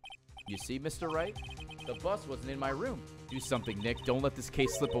for. You see, Mr. Wright? The bust wasn't in my room. Do something, Nick. Don't let this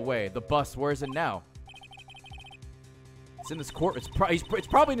case slip away. The bust, where is it now? It's in this court. It's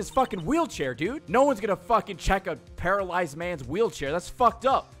probably in his fucking wheelchair, dude. No one's gonna fucking check a paralyzed man's wheelchair. That's fucked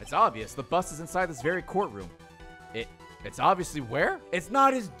up. It's obvious. The bust is inside this very courtroom. It's obviously where? It's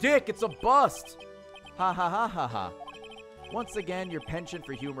not his dick. It's a bust. Ha ha ha ha ha. Once again, your penchant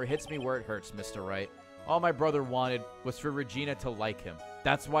for humor hits me where it hurts, Mr. Wright. All my brother wanted was for Regina to like him.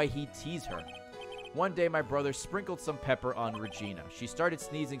 That's why he teased her. One day, my brother sprinkled some pepper on Regina. She started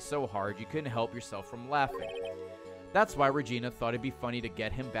sneezing so hard you couldn't help yourself from laughing. That's why Regina thought it'd be funny to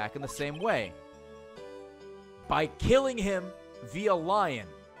get him back in the same way. By killing him via lion.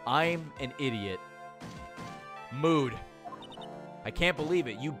 I'm an idiot. Mood. I can't believe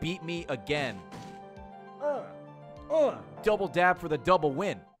it. You beat me again. Double dab for the double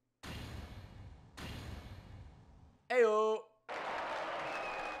win. Ayo.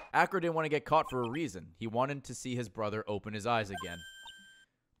 Acro didn't want to get caught for a reason. He wanted to see his brother open his eyes again.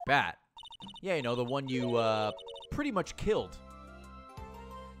 Bat. Yeah, you know, the one you, pretty much killed.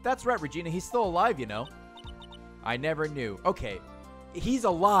 That's right, Regina. He's still alive, you know. I never knew. Okay, he's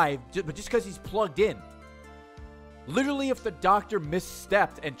alive, but just because he's plugged in. Literally, if the doctor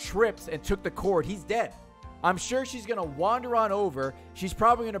misstepped and trips and took the cord, he's dead. I'm sure she's going to wander on over. She's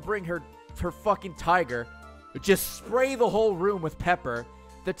probably going to bring her fucking tiger. Just spray the whole room with pepper.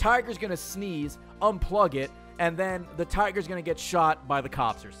 The tiger's going to sneeze, unplug it, and then the tiger's going to get shot by the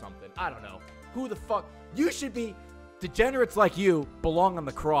cops or something. I don't know. Who the fuck? You should be... Degenerates like you belong on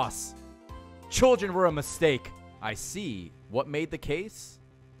the cross. Children were a mistake. I see. What made the case?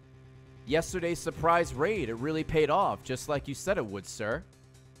 Yesterday's surprise raid. It really paid off, just like you said it would, sir.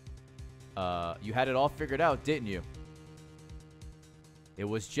 You had it all figured out, didn't you? It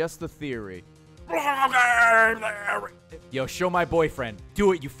was just the theory. Yo, show my boyfriend.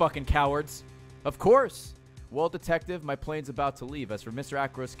 Do it, you fucking cowards. Of course. Well, detective, my plane's about to leave. As for Mr.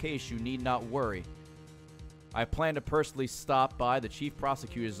 Acro's case, you need not worry. I plan to personally stop by the chief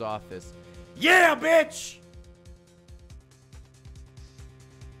prosecutor's office. Yeah, bitch!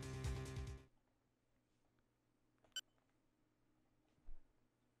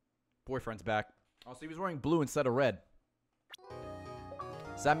 Boyfriend's back. Also, he was wearing blue instead of red.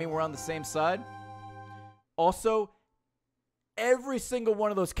 Does that mean we're on the same side? Also, every single one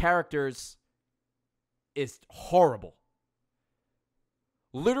of those characters is horrible.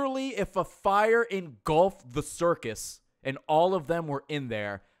 Literally, if a fire engulfed the circus and all of them were in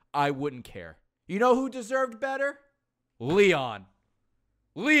there, I wouldn't care. You know who deserved better? Leon.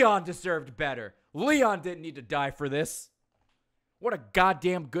 Leon deserved better. Leon didn't need to die for this. What a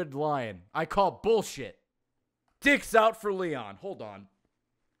goddamn good lion. I call bullshit. Dicks out for Leon. Hold on.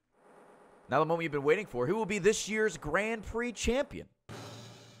 Now the moment you've been waiting for. Who will be this year's Grand Prix champion?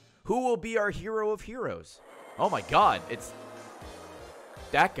 Who will be our hero of heroes? Oh my god, it's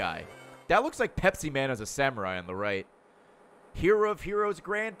that guy. That looks like Pepsi Man as a samurai on the right. Hero of Heroes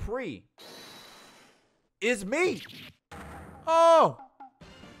Grand Prix is me. Oh,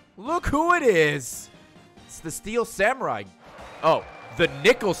 look who it is. It's the Steel Samurai. Oh, the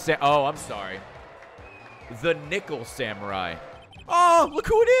Nickel Oh, I'm sorry. The Nickel Samurai. Oh, look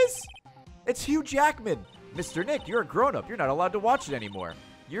who it is. It's Hugh Jackman. Mr. Nick, you're a grown-up. You're not allowed to watch it anymore.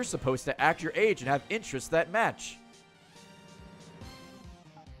 You're supposed to act your age and have interests that match.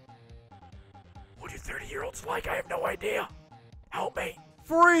 What do 30-year-olds like? I have no idea. Help me.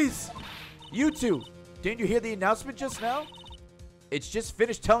 Freeze! You two, didn't you hear the announcement just now? It's just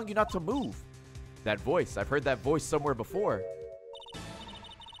finished telling you not to move. That voice, I've heard that voice somewhere before.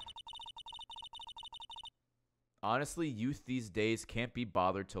 Honestly, youth these days can't be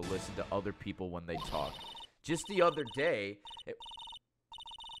bothered to listen to other people when they talk. Just the other day...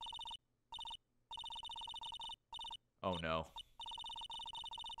 Oh no.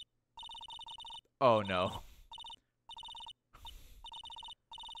 Oh no.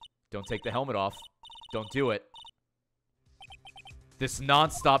 Don't take the helmet off. Don't do it. This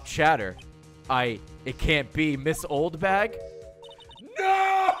non-stop chatter. It can't be Miss Oldbag?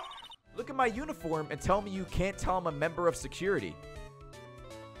 No! Look my uniform and tell me you can't tell I'm a member of security.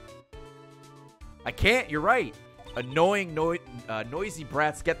 I can't, you're right. Annoying, noisy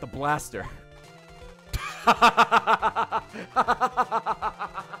brats get the blaster. That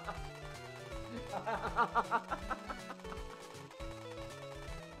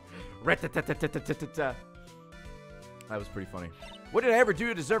was pretty funny. What did I ever do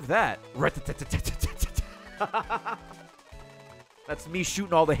to deserve that? That's me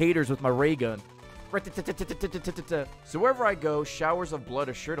shooting all the haters with my ray gun. So wherever I go, showers of blood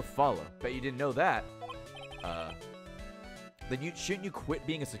are sure to follow. Bet you didn't know that. Then shouldn't you quit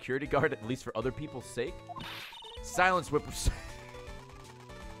being a security guard, at least for other people's sake? Silence, whippers.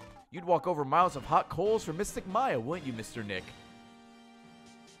 You'd walk over miles of hot coals for Mystic Maya, wouldn't you, Mr. Nick?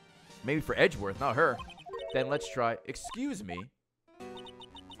 Maybe for Edgeworth, not her. Then let's try. Excuse me.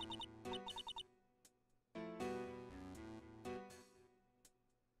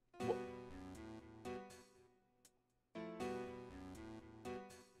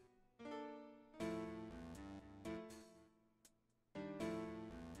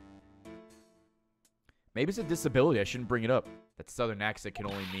 Maybe it's a disability. I shouldn't bring it up. That southern accent can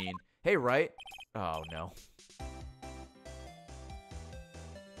only mean, hey, Wright. Oh, no.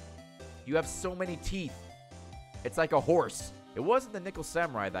 You have so many teeth. It's like a horse. It wasn't the Nickel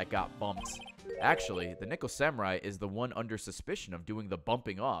Samurai that got bumped. Actually, the Nickel Samurai is the one under suspicion of doing the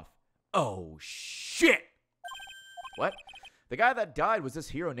bumping off. Oh, shit! What? The guy that died was this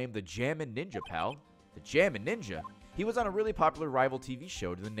hero named the Jammin' Ninja, pal. The Jammin' Ninja? He was on a really popular rival TV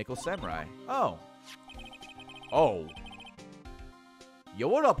show to the Nickel Samurai. Oh. Oh. Yo,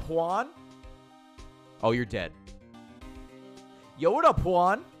 what up, Juan? Oh, you're dead. Yo, what up,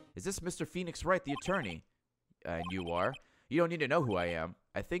 Juan? Is this Mr. Phoenix Wright, the attorney? And you are? You don't need to know who I am.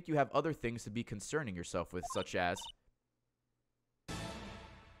 I think you have other things to be concerning yourself with, such as...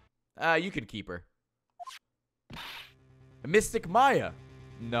 you can keep her. Mystic Maya!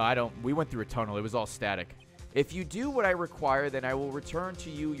 No, I don't. We went through a tunnel. It was all static. If you do what I require, then I will return to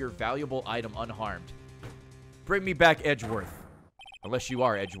you your valuable item unharmed. Bring me back Edgeworth. Unless you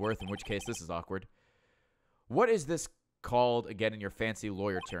are Edgeworth, in which case this is awkward. What is this called again in your fancy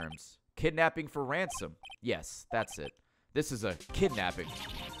lawyer terms? Kidnapping for ransom. Yes, that's it. This is a kidnapping.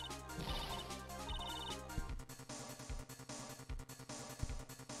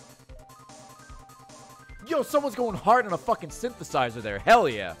 Yo, someone's going hard on a fucking synthesizer there. Hell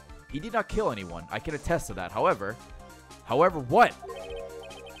yeah. He did not kill anyone. I can attest to that. However what?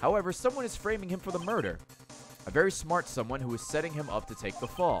 However, someone is framing him for the murder. A very smart someone who is setting him up to take the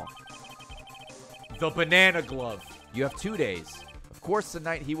fall. The banana glove. You have 2 days. Of course,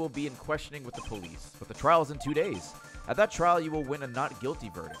 tonight he will be in questioning with the police, but the trial is in 2 days. At that trial, you will win a not guilty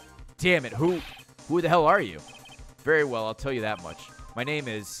verdict. Damn it, who the hell are you? Very well, I'll tell you that much. My name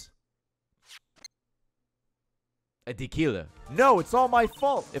is... Tequila. No, it's all my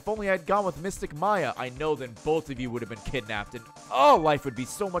fault. If only I'd gone with Mystic Maya, I know then both of you would have been kidnapped and oh, life would be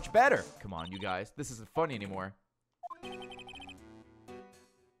so much better. Come on, you guys. This isn't funny anymore.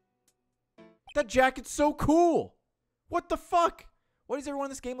 That jacket's so cool. What the fuck? Why does everyone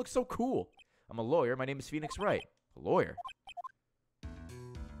in this game look so cool? I'm a lawyer. My name is Phoenix Wright. A lawyer?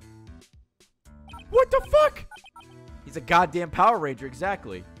 What the fuck? He's a goddamn Power Ranger,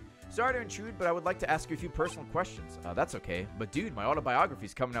 exactly. Sorry to intrude, but I would like to ask you a few personal questions. That's okay. But dude, my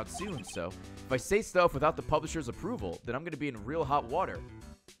autobiography's coming out soon, so if I say stuff without the publisher's approval, then I'm going to be in real hot water.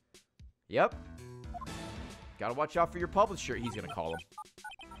 Yep. Gotta watch out for your publisher, he's going to call him.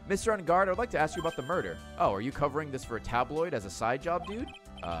 Mr. On Guard, I would like to ask you about the murder. Oh, are you covering this for a tabloid as a side job, dude?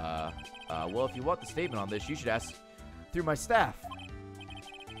 Well, if you want the statement on this, you should ask through my staff.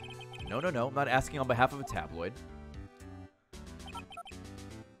 No, I'm not asking on behalf of a tabloid.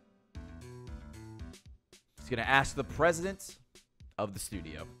 Gonna ask the president of the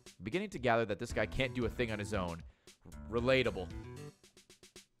studio. Beginning to gather that this guy can't do a thing on his own. Relatable.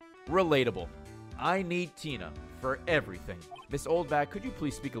 Relatable. I need Tina for everything. Miss Oldbag, could you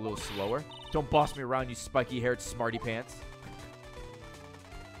please speak a little slower? Don't boss me around, you spiky-haired smarty pants.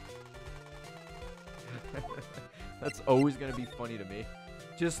 That's always gonna be funny to me.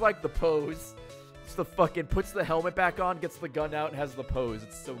 Just like the pose. It's the fucking puts the helmet back on, gets the gun out, and has the pose.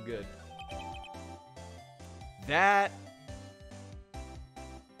 It's so good. That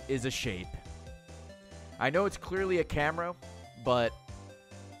is a shape. I know it's clearly a camera, but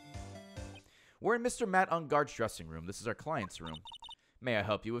we're in Mr. Matt Unguard's dressing room. This is our client's room. May I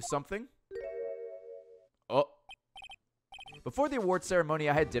help you with something? Oh. Before the award ceremony,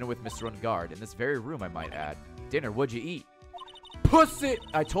 I had dinner with Mr. Unguard in this very room, I might add. Dinner, what'd you eat? Puss it!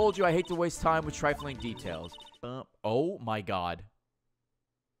 I told you I hate to waste time with trifling details. Oh my god.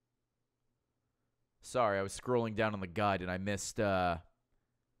 Sorry, I was scrolling down on the guide and I missed,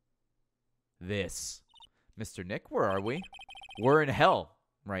 this. Mr. Nick, where are we? We're in hell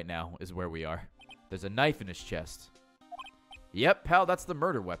right now is where we are. There's a knife in his chest. Yep, pal, that's the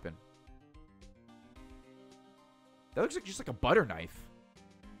murder weapon. That looks like just like a butter knife.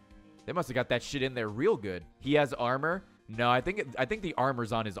 They must have got that shit in there real good. He has armor. No, I think the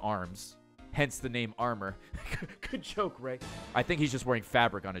armor's on his arms. Hence the name armor. Good joke, Ray. I think he's just wearing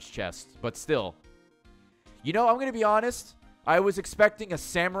fabric on his chest. But still. You know, I'm going to be honest. I was expecting a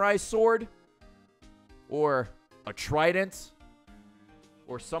samurai sword. Or a trident.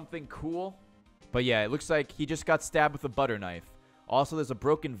 Or something cool. But yeah, it looks like he just got stabbed with a butter knife. Also, there's a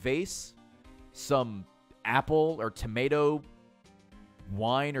broken vase. Some apple or tomato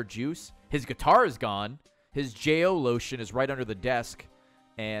wine or juice. His guitar is gone. His JO lotion is right under the desk.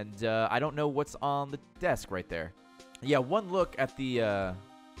 And I don't know what's on the desk right there. Yeah, one look at the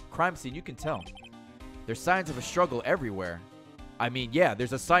crime scene, you can tell. There's signs of a struggle everywhere. I mean, yeah,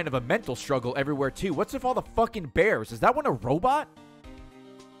 there's a sign of a mental struggle everywhere too. What's with all the fucking bears? Is that one a robot?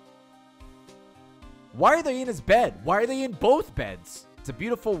 Why are they in his bed? Why are they in both beds? It's a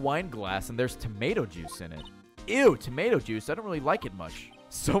beautiful wine glass and there's tomato juice in it. Ew, tomato juice. I don't really like it much.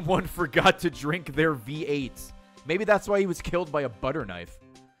 Someone forgot to drink their V8. Maybe that's why he was killed by a butter knife.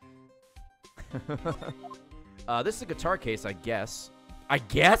 This is a guitar case, I guess. I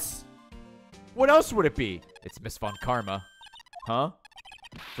guess? What else would it be? It's Miss Von Karma. Huh?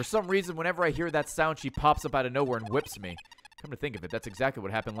 For some reason, whenever I hear that sound, she pops up out of nowhere and whips me. Come to think of it, that's exactly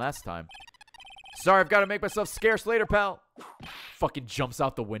what happened last time. Sorry, I've got to make myself scarce later, pal. Fucking jumps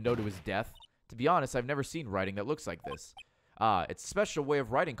out the window to his death. To be honest, I've never seen writing that looks like this. It's a special way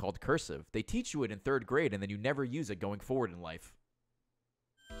of writing called cursive. They teach you it in 3rd grade, and then you never use it going forward in life.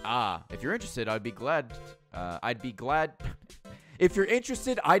 If you're interested, I'd be glad... If you're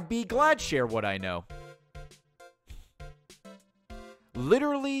interested, I'd be glad share what I know.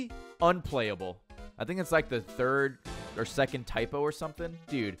 Literally unplayable. I think it's like the 3rd or 2nd typo or something.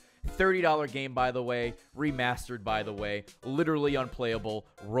 Dude, $30 game, by the way. Remastered, by the way. Literally unplayable.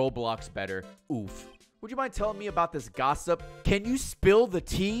 Roblox better. Oof. Would you mind telling me about this gossip? Can you spill the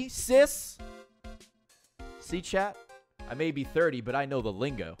tea, sis? See, chat? I may be 30, but I know the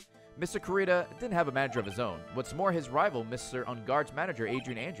lingo. Mr. Kurita didn't have a manager of his own. What's more, his rival, Mr. Ungard's manager,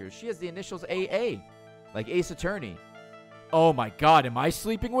 Adrian Andrews, she has the initials AA. Like Ace Attorney. Oh my god, am I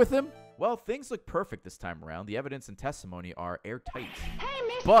sleeping with him? Well, things look perfect this time around. The evidence and testimony are airtight. Hey,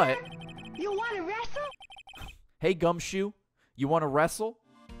 mister! But... You want to wrestle? Hey, Gumshoe. You want to wrestle?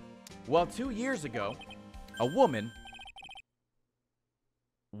 Well, 2 years ago, a woman...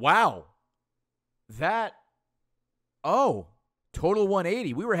 Wow. That... Oh. Total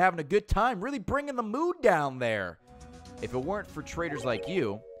 180. We were having a good time. Really bringing the mood down there. If it weren't for traitors like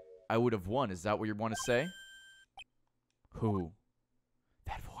you, I would have won. Is that what you want to say? Who?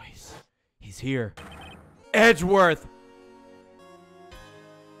 That voice. He's here. Edgeworth!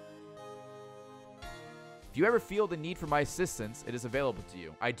 If you ever feel the need for my assistance, it is available to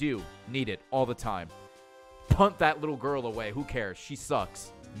you. I do need it all the time. Punt that little girl away. Who cares? She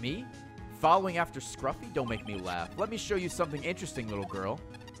sucks. Me? Following after Scruffy? Don't make me laugh. Let me show you something interesting, little girl.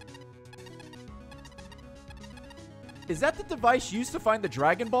 Is that the device used to find the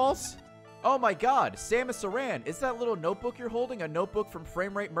Dragon Balls? Oh my god, Samus Aran. Is that little notebook you're holding a notebook from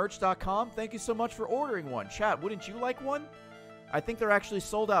FrameRateMerch.com? Thank you so much for ordering one. Chat, wouldn't you like one? I think they're actually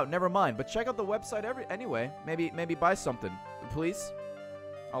sold out. Never mind. But check out the website anyway. Maybe buy something. Please?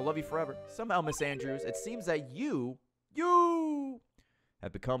 I'll love you forever. Somehow, Miss Andrews, it seems that you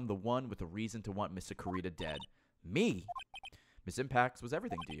have become the one with a reason to want Mr. Kurita dead. Me? Miss Impax was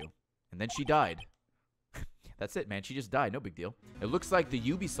everything to you. And then she died. That's it, man. She just died. No big deal. It looks like the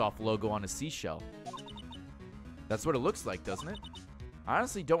Ubisoft logo on a seashell. That's what it looks like, doesn't it? I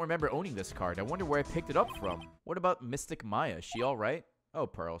honestly don't remember owning this card. I wonder where I picked it up from. What about Mystic Maya? Is she all right? Oh,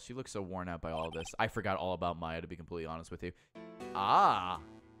 Pearl. She looks so worn out by all of this. I forgot all about Maya, to be completely honest with you. Ah.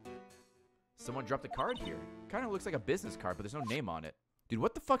 Someone dropped a card here. Kind of looks like a business card, but there's no name on it. Dude,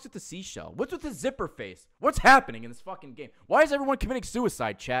 what the fuck's with the seashell? What's with the zipper face? What's happening in this fucking game? Why is everyone committing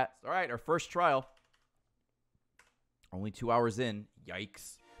suicide, chat? All right, our first trial. Only 2 hours in.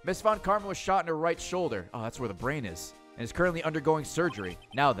 Yikes. Miss Von Karma was shot in her right shoulder. Oh, that's where the brain is. And is currently undergoing surgery.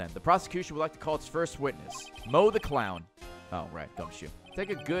 Now then, the prosecution would like to call its first witness. Mo the Clown. Oh, right. Gumshoe. Take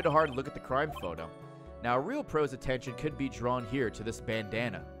a good, hard look at the crime photo. Now, a real pro's attention could be drawn here to this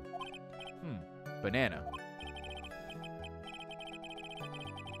bandana. Banana.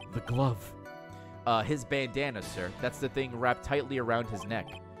 The glove. His bandana, sir. That's the thing wrapped tightly around his neck.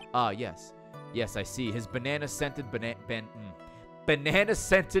 Ah, yes. Yes, I see. His banana-scented bandana.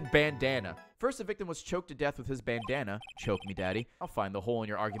 First, the victim was choked to death with his bandana. Choke me, daddy. I'll find the hole in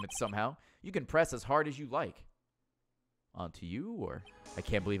your argument somehow. You can press as hard as you like. Onto you, or... I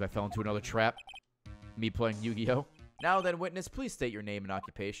can't believe I fell into another trap. Me playing Yu-Gi-Oh! Now then, witness, please state your name and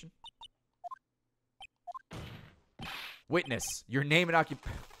occupation. Witness, your name and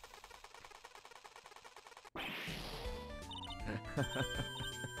occupation...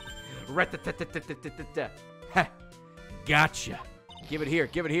 Gotcha. Give it here,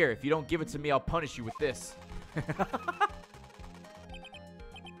 give it here. If you don't give it to me, I'll punish you with this.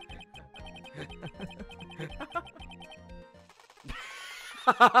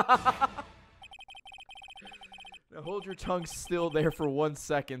 Now hold your tongue still there for 1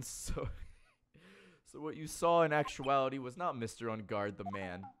 second. So what you saw in actuality was not Mr. On Guard the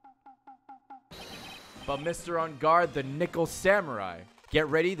man, but Mr. On Guard the Nickel Samurai. Get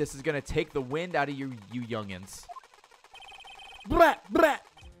ready, this is gonna take the wind out of you youngins. Brat, brat.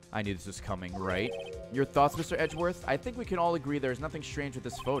 I knew this was coming, right? Your thoughts, Mr. Edgeworth? I think we can all agree there's nothing strange with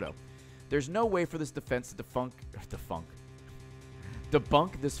this photo. There's no way for this defense to debunk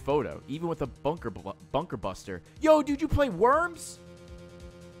this photo, even with a bunker buster. Yo, dude, you play Worms?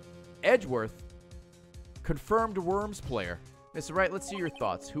 Edgeworth, confirmed Worms player. Mr. Wright, let's see your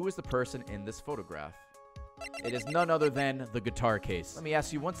thoughts. Who is the person in this photograph? It is none other than the guitar case. Let me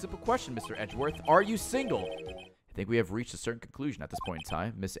ask you one simple question, Mr. Edgeworth. Are you single? I think we have reached a certain conclusion at this point in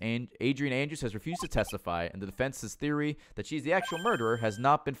time. Miss Adrian Andrews has refused to testify, and the defense's theory that she's the actual murderer has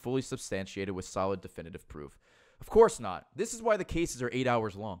not been fully substantiated with solid definitive proof. Of course not. This is why the cases are 8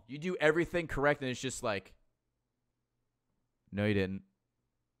 hours long. You do everything correct, and it's just like, no, you didn't.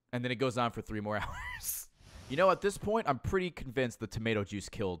 And then it goes on for 3 more hours. You know, at this point, I'm pretty convinced the tomato juice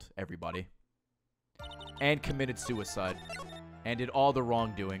killed everybody. And committed suicide. And did all the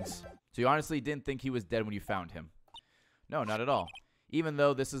wrongdoings. So you honestly didn't think he was dead when you found him? No, not at all. Even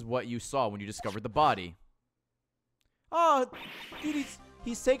though this is what you saw when you discovered the body. Oh, dude,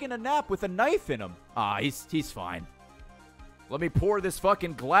 he's taking a nap with a knife in him. Ah, he's fine. Let me pour this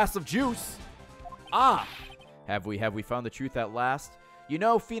fucking glass of juice. Ah. Have we found the truth at last? You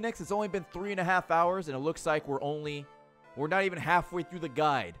know, Phoenix, it's only been 3.5 hours, and it looks like we're not even halfway through the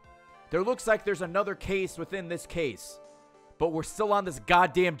guide. There looks like there's another case within this case. But we're still on this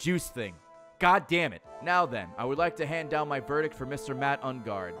goddamn juice thing. God damn it. Now then, I would like to hand down my verdict for Mr. Matt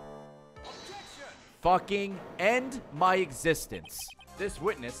Ungard. Fucking end my existence. This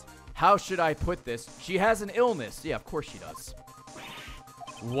witness, how should I put this? She has an illness. Yeah, of course she does.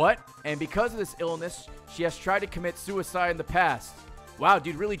 What? And because of this illness, she has tried to commit suicide in the past. Wow,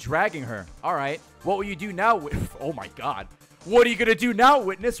 dude, really dragging her. All right. What will you do now? Oh my God. What are you gonna do now,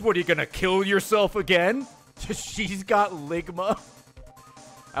 witness? What, are you gonna kill yourself again? She's got ligma.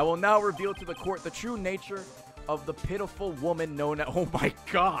 I will now reveal to the court the true nature of the pitiful woman known as... Oh my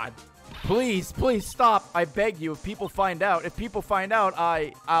God. Please, please stop. I beg you. If people find out,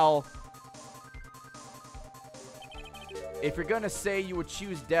 I'll... If you're gonna say you would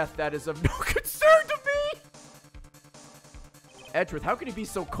choose death, that is of no concern to me. Edgeworth, how can you be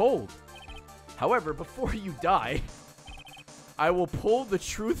so cold? However, before you die, I will pull the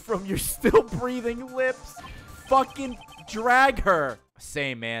truth from your still breathing lips. Fucking drag her.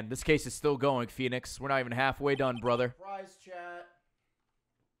 Same, man. This case is still going, Phoenix. We're not even halfway done, brother. Surprise, chat.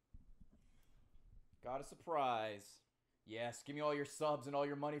 Got a surprise. Yes, give me all your subs and all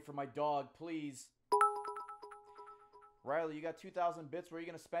your money for my dog, please. Riley, you got 2,000 bits. Where are you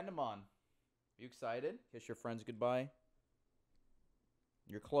going to spend them on? You excited? Kiss your friends goodbye.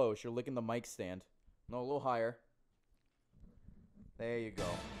 You're close. You're licking the mic stand. No, a little higher. There you go.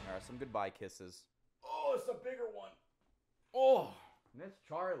 All right, some goodbye kisses. Oh, it's a bigger one. Oh, Miss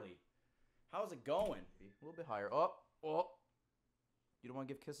Charlie. How's it going? A little bit higher. Oh, oh. You don't want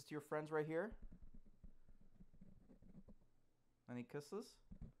to give kisses to your friends right here? Any kisses?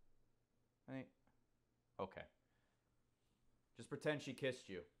 Any? Okay. Just pretend she kissed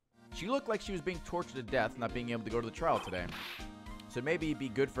you. She looked like she was being tortured to death, not being able to go to the trial today. So maybe it'd be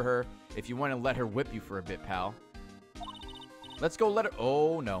good for her if you want to let her whip you for a bit, pal. Let's go let her...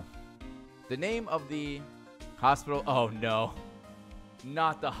 Oh, no. The name of the hospital... Oh, no.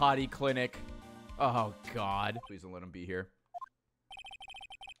 Not the Hottie Clinic. Oh, God. Please don't let him be here.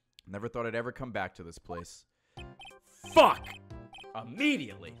 Never thought I'd ever come back to this place. Fuck!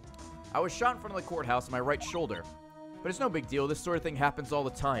 Immediately. I was shot in front of the courthouse in my right shoulder. But it's no big deal. This sort of thing happens all the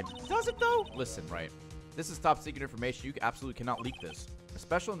time. Does it, though? Listen, Wright. This is top secret information. You absolutely cannot leak this. A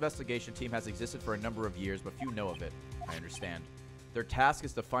special investigation team has existed for a number of years, but few know of it. I understand. Their task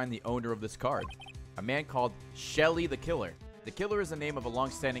is to find the owner of this card. A man called Shelly the Killer. The Killer is the name of a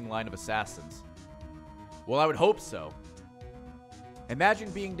long-standing line of assassins. Well, I would hope so.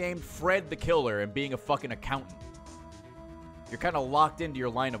 Imagine being named Fred the Killer and being a fucking accountant. You're kind of locked into your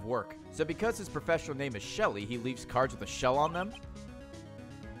line of work. So because his professional name is Shelly, he leaves cards with a shell on them?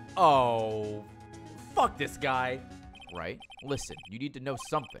 Oh, fuck this guy. Right? Listen, you need to know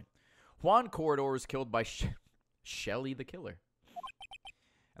something. Juan Corridor was killed by Shelly the Killer.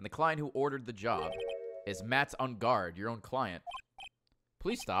 And the client who ordered the job is Matt's on guard, your own client.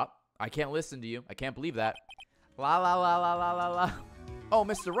 Please stop. I can't listen to you. I can't believe that. La la la la la la la. Oh,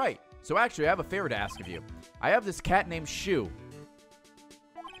 Mr. Wright. So actually, I have a favor to ask of you. I have this cat named Shoe.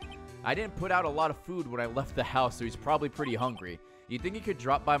 I didn't put out a lot of food when I left the house, so he's probably pretty hungry. You think you could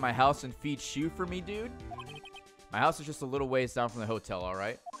drop by my house and feed Shoe for me, dude? My house is just a little ways down from the hotel,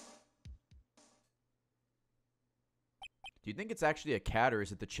 alright? Do you think it's actually a cat or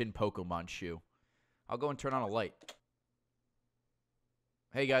is it the Chin Pokemon Shoe? I'll go and turn on a light.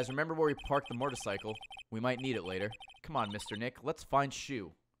 Hey guys, remember where we parked the motorcycle? We might need it later. Come on, Mr. Nick. Let's find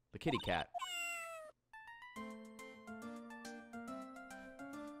Shoe, the kitty cat.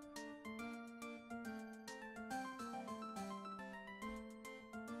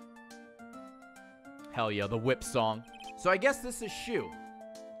 Hell yeah, the whip song. So I guess this is Shoe.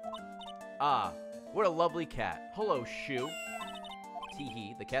 Ah, what a lovely cat. Hello, Shoe.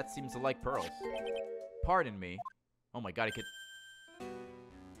 Teehee, the cat seems to like pearls. Pardon me. Oh my god, I could...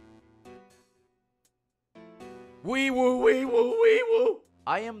 Wee woo, wee woo, wee woo.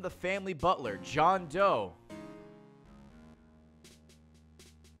 I am the family butler, John Doe.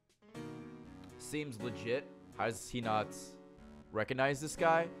 Seems legit. How does he not recognize this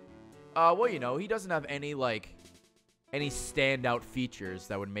guy? Well, you know, he doesn't have any, like, any standout features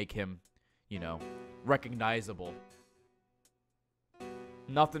that would make him, you know, recognizable.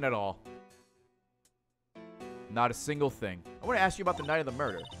 Nothing at all. Not a single thing. I want to ask you about the night of the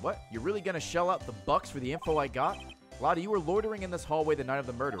murder. What? You're really going to shell out the bucks for the info I got? Lottie, you were loitering in this hallway the night of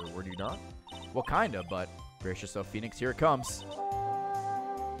the murder, were you not? Well, kinda, but brace yourself, Phoenix. Here it comes.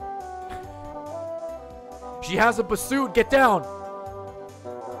 She has a bassoon. Get down.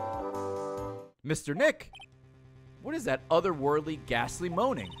 Mr. Nick, what is that otherworldly, ghastly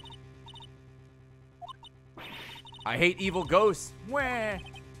moaning? I hate evil ghosts. Wah. I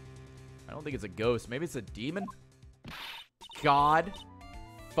don't think it's a ghost. Maybe it's a demon? God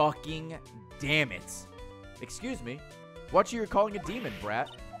fucking damn it. Excuse me. What you're calling a demon, brat?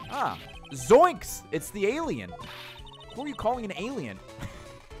 Ah, zoinks! It's the alien. Who are you calling an alien?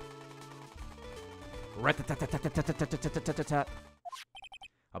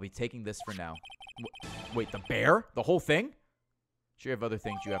 I'll be taking this for now. Wait, the bear? The whole thing? Sure, you have other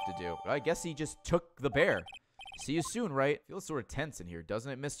things you have to do. I guess he just took the bear. See you soon, right? Feels sort of tense in here,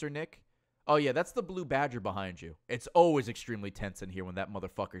 doesn't it, Mr. Nick? Oh, yeah, that's the blue badger behind you. It's always extremely tense in here when that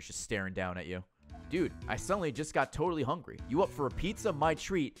motherfucker's just staring down at you. Dude, I suddenly just got totally hungry. You up for a pizza? My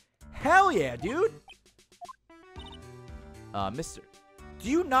treat. Hell yeah, dude! Mister, do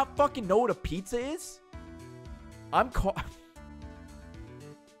you not fucking know what a pizza is? I'm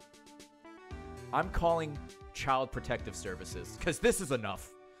calling Child Protective Services, because this is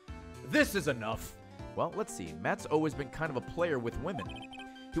enough. This is enough. Well, let's see. Matt's always been kind of a player with women.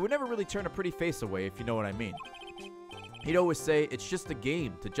 He would never really turn a pretty face away, if you know what I mean. He'd always say, it's just a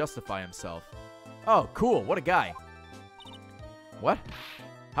game, to justify himself. Oh, cool. What a guy. What?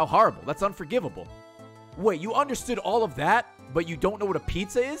 How horrible. That's unforgivable. Wait, you understood all of that, but you don't know what a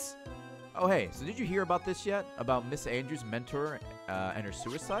pizza is? Oh, hey, so did you hear about this yet? About Miss Andrews' mentor and her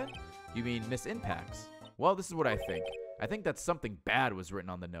suicide? You mean Miss Impacts? Well, this is what I think. I think that something bad was written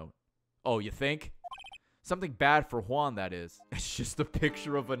on the note. Oh, you think? Something bad for Juan, that is. It's just a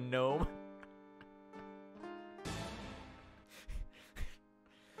picture of a gnome.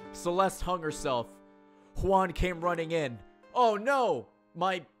 Celeste hung herself. Juan came running in. Oh, no!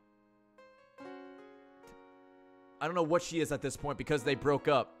 I don't know what she is at this point because they broke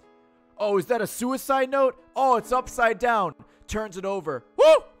up. Oh, is that a suicide note? Oh, it's upside down. Turns it over.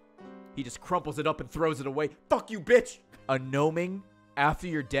 Woo! He just crumples it up and throws it away. Fuck you, bitch! A gnoming after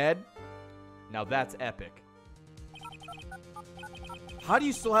you're dead? Now that's epic. How do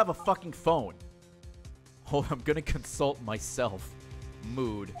you still have a fucking phone? Hold on, I'm gonna consult myself.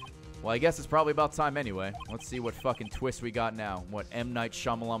 Mood. Well, I guess it's probably about time anyway. Let's see what fucking twist we got now. What M. Night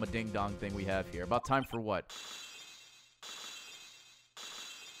Shyamalama Ding Dong thing we have here. About time for what?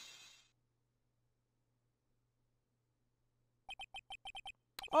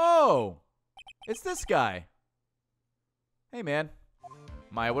 Oh! It's this guy. Hey, man.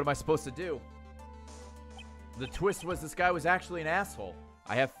 Maya, what am I supposed to do? The twist was this guy was actually an asshole.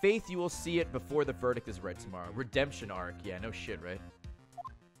 I have faith you will see it before the verdict is read tomorrow. Redemption arc. Yeah, no shit, right?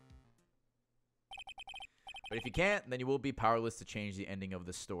 But if you can't, then you will be powerless to change the ending of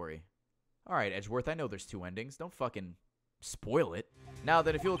the story. All right, Edgeworth, I know there's 2 endings. Don't fucking spoil it. Now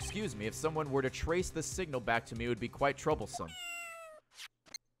then, if you'll excuse me, if someone were to trace the signal back to me, it would be quite troublesome.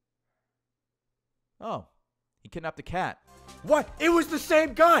 Oh, he kidnapped a cat. What? It was the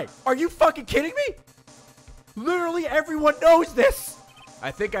same guy! Are you fucking kidding me? Literally everyone knows this!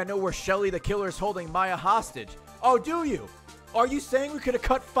 I think I know where Shelly the Killer is holding Maya hostage. Oh, do you? Are you saying we could have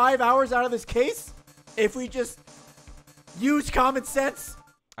cut 5 hours out of this case? If we just use common sense?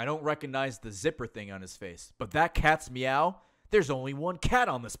 I don't recognize the zipper thing on his face, but that cat's meow, there's only one cat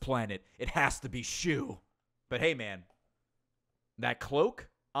on this planet. It has to be Shu. But hey, man, that cloak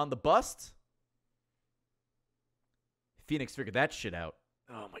on the bust? Phoenix figured that shit out.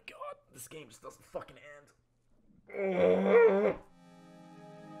 Oh my god, this game just doesn't fucking end.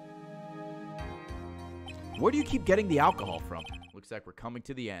 Where do you keep getting the alcohol from? Looks like we're coming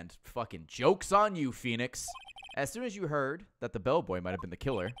to the end. Fucking joke's on you, Phoenix. As soon as you heard that the bellboy might have been the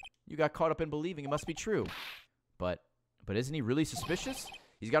killer, you got caught up in believing it must be true. But isn't he really suspicious?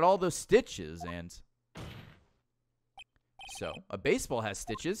 He's got all those stitches and... So, a baseball has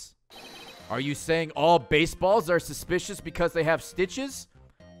stitches. Are you saying all baseballs are suspicious because they have stitches?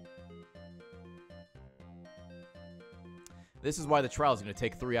 This is why the trial is going to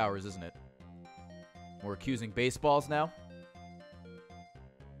take 3 hours, isn't it? We're accusing baseballs now.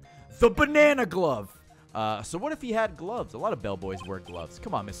 The banana glove. So what if he had gloves? A lot of bellboys wear gloves.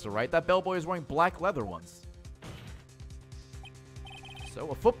 Come on, Mr. Wright. That bellboy is wearing black leather ones. So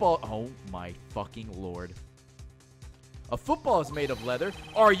a football... Oh, my fucking lord. A football is made of leather.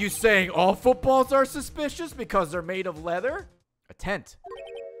 Are you saying all footballs are suspicious because they're made of leather? A tent.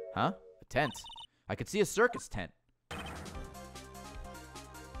 Huh? A tent. I could see a circus tent.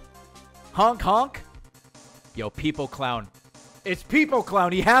 Honk, honk. Yo, Peepo Clown. It's Peepo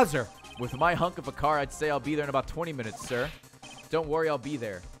Clown. He has her. With my hunk of a car, I'd say I'll be there in about 20 minutes, sir. Don't worry, I'll be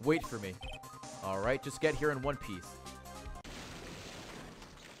there. Wait for me. All right, just get here in one piece.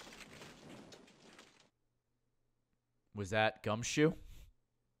 Was that Gumshoe?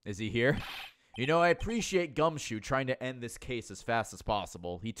 Is he here? You know, I appreciate Gumshoe trying to end this case as fast as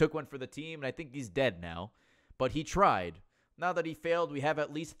possible. He took one for the team, and I think he's dead now. But he tried. Now that he failed, we have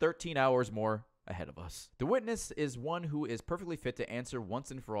at least 13 hours more ahead of us. The witness is one who is perfectly fit to answer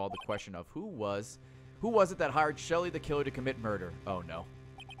once and for all the question of who was it that hired Shelly the Killer to commit murder? Oh, no.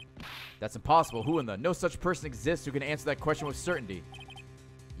 That's impossible. Who in the... No such person exists who can answer that question with certainty.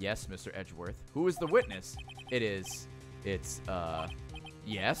 Yes, Mr. Edgeworth. Who is the witness?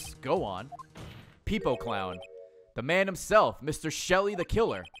 Yes, go on. Peepo Clown. The man himself, Mr. Shelly the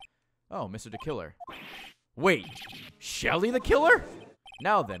Killer. Oh, Mr. the Killer. Wait, Shelly the Killer?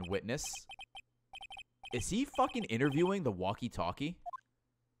 Now then, witness. Is he fucking interviewing the walkie-talkie?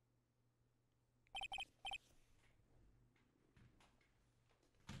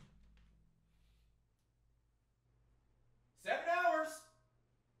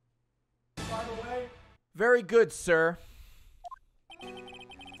 By the way. Very good, sir.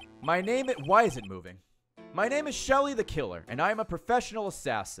 Why is it moving? My name is Shelly the Killer, and I am a professional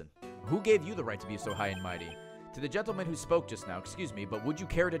assassin. Who gave you the right to be so high and mighty? To the gentleman who spoke just now, excuse me, but would you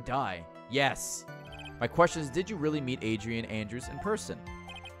care to die? Yes. My question is, did you really meet Adrian Andrews in person?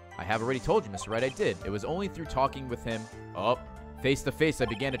 I have already told you, Mr. Wright, I did. It was only through talking with him. Oh, face to face, I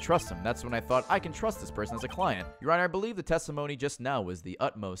began to trust him. That's when I thought I can trust this person as a client. Your Honor, I believe the testimony just now was the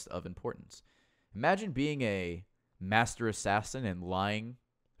utmost of importance. Imagine being a master assassin and lying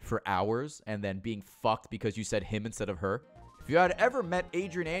for hours and then being fucked because you said him instead of her. If you had ever met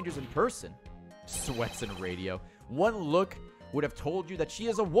Adrian Andrews in person, sweats and radio, one look would have told you that she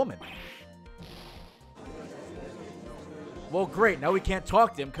is a woman. Well, great. Now we can't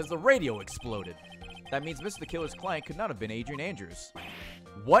talk to him because the radio exploded. That means Mr. the Killer's client could not have been Adrian Andrews.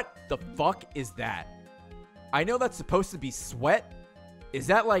 What the fuck is that? I know that's supposed to be sweat. Is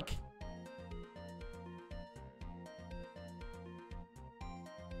that like...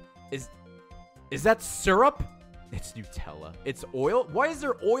 Is that syrup? It's Nutella. It's oil? Why is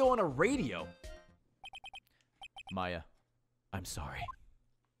there oil on a radio? Maya, I'm sorry.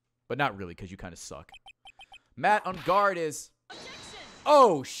 But not really, because you kind of suck. Matt on guard is...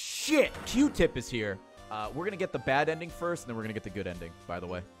 Oh, shit! Q-Tip is here. We're going to get the bad ending first, and then we're going to get the good ending, by the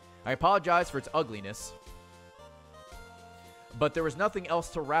way. I apologize for its ugliness. But there was nothing else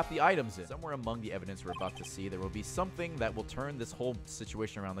to wrap the items in. Somewhere among the evidence we're about to see, there will be something that will turn this whole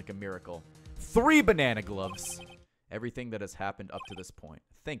situation around like a miracle. 3 banana gloves. Everything that has happened up to this point.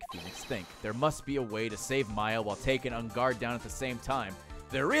 Think, Phoenix, think. There must be a way to save Maya while taking on guard down at the same time.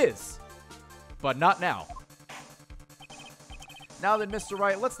 There is, but not now. Now then, Mr.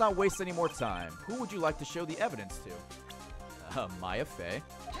 Wright, let's not waste any more time. Who would you like to show the evidence to? Maya Fey.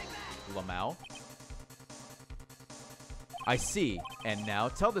 Lamau. I see. And now,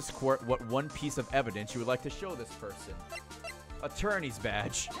 tell this court what one piece of evidence you would like to show this person. Attorney's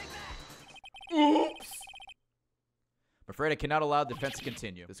badge. Oops! I'm afraid I cannot allow the defense to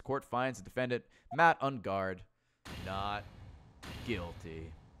continue. This court finds the defendant, Matt Ungard, not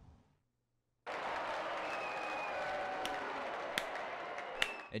guilty.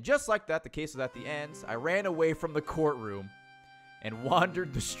 And just like that, the case was at the end. I ran away from the courtroom and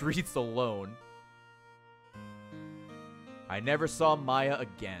wandered the streets alone. I never saw Maya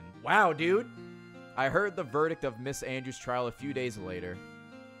again. Wow, dude. I heard the verdict of Miss Andrews' trial a few days later.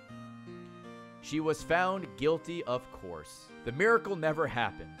 She was found guilty, of course. The miracle never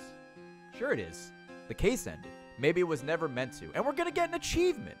happened. Sure it is. The case ended. Maybe it was never meant to. And we're gonna get an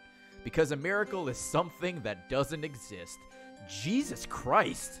achievement. Because a miracle is something that doesn't exist. Jesus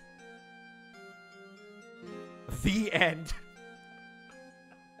Christ. The end.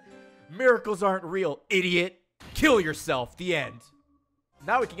 Miracles aren't real, idiot. Kill yourself. The end.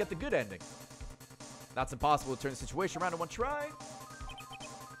 Now we can get the good ending. That's impossible to turn the situation around in one try.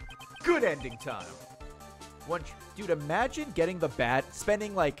 Good ending time. Dude, imagine getting the bad,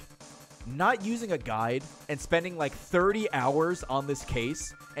 spending like, not using a guide and spending like 30 hours on this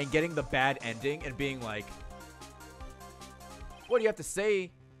case and getting the bad ending and being like, what do you have to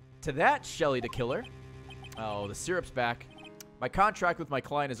say to that, Shelly the Killer? Oh, the syrup's back. My contract with my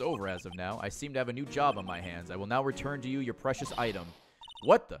client is over as of now. I seem to have a new job on my hands. I will now return to you your precious item.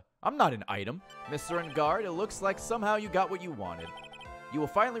 What the? I'm not an item. Mr. Ungard, it looks like somehow you got what you wanted. You will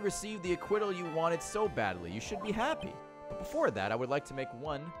finally receive the acquittal you wanted so badly. You should be happy. But before that, I would like to make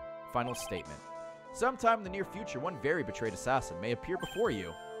one final statement. Sometime in the near future, one very betrayed assassin may appear before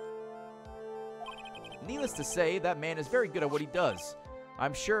you. Needless to say, that man is very good at what he does.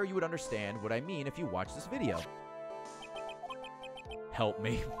 I'm sure you would understand what I mean if you watch this video. Help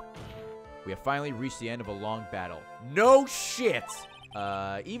me. We have finally reached the end of a long battle. No shit!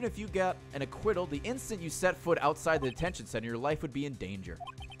 Even if you got an acquittal, the instant you set foot outside the detention center, your life would be in danger.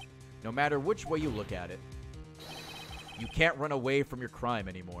 No matter which way you look at it. You can't run away from your crime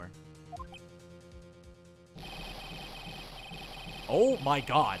anymore. Oh my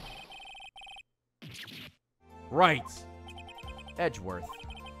god. Right. Edgeworth.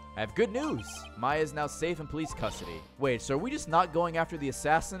 I have good news. Maya is now safe in police custody. Wait, so are we just not going after the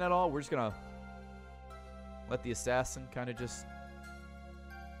assassin at all? We're just gonna let the assassin kind of just...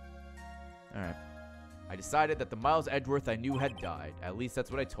 Alright. I decided that the Miles Edgeworth I knew had died. At least that's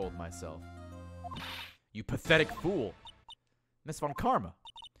what I told myself. You pathetic fool. Miss Von Karma.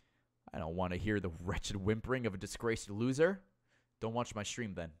 I don't want to hear the wretched whimpering of a disgraced loser. Don't watch my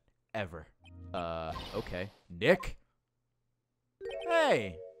stream then. Ever. Okay. Nick?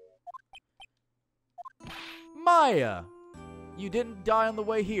 Hey! Maya! You didn't die on the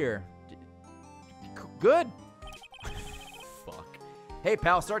way here. Good. Fuck. Hey,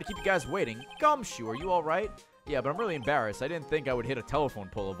 pal, sorry to keep you guys waiting. Gumshoe, are you alright? Yeah, but I'm really embarrassed. I didn't think I would hit a telephone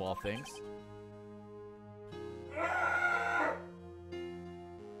pole of all things.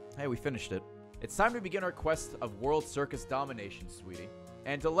 Hey, we finished it. It's time to begin our quest of world circus domination, sweetie.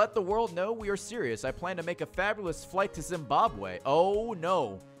 And to let the world know we are serious, I plan to make a fabulous flight to Zimbabwe. Oh,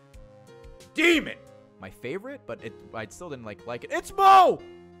 no. Demon! My favorite, but I still didn't like it. It's Mo!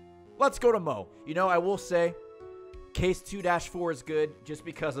 Let's go to Mo. You know, I will say, case 2-4 is good just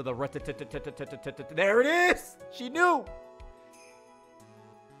because of the... There it is! She knew!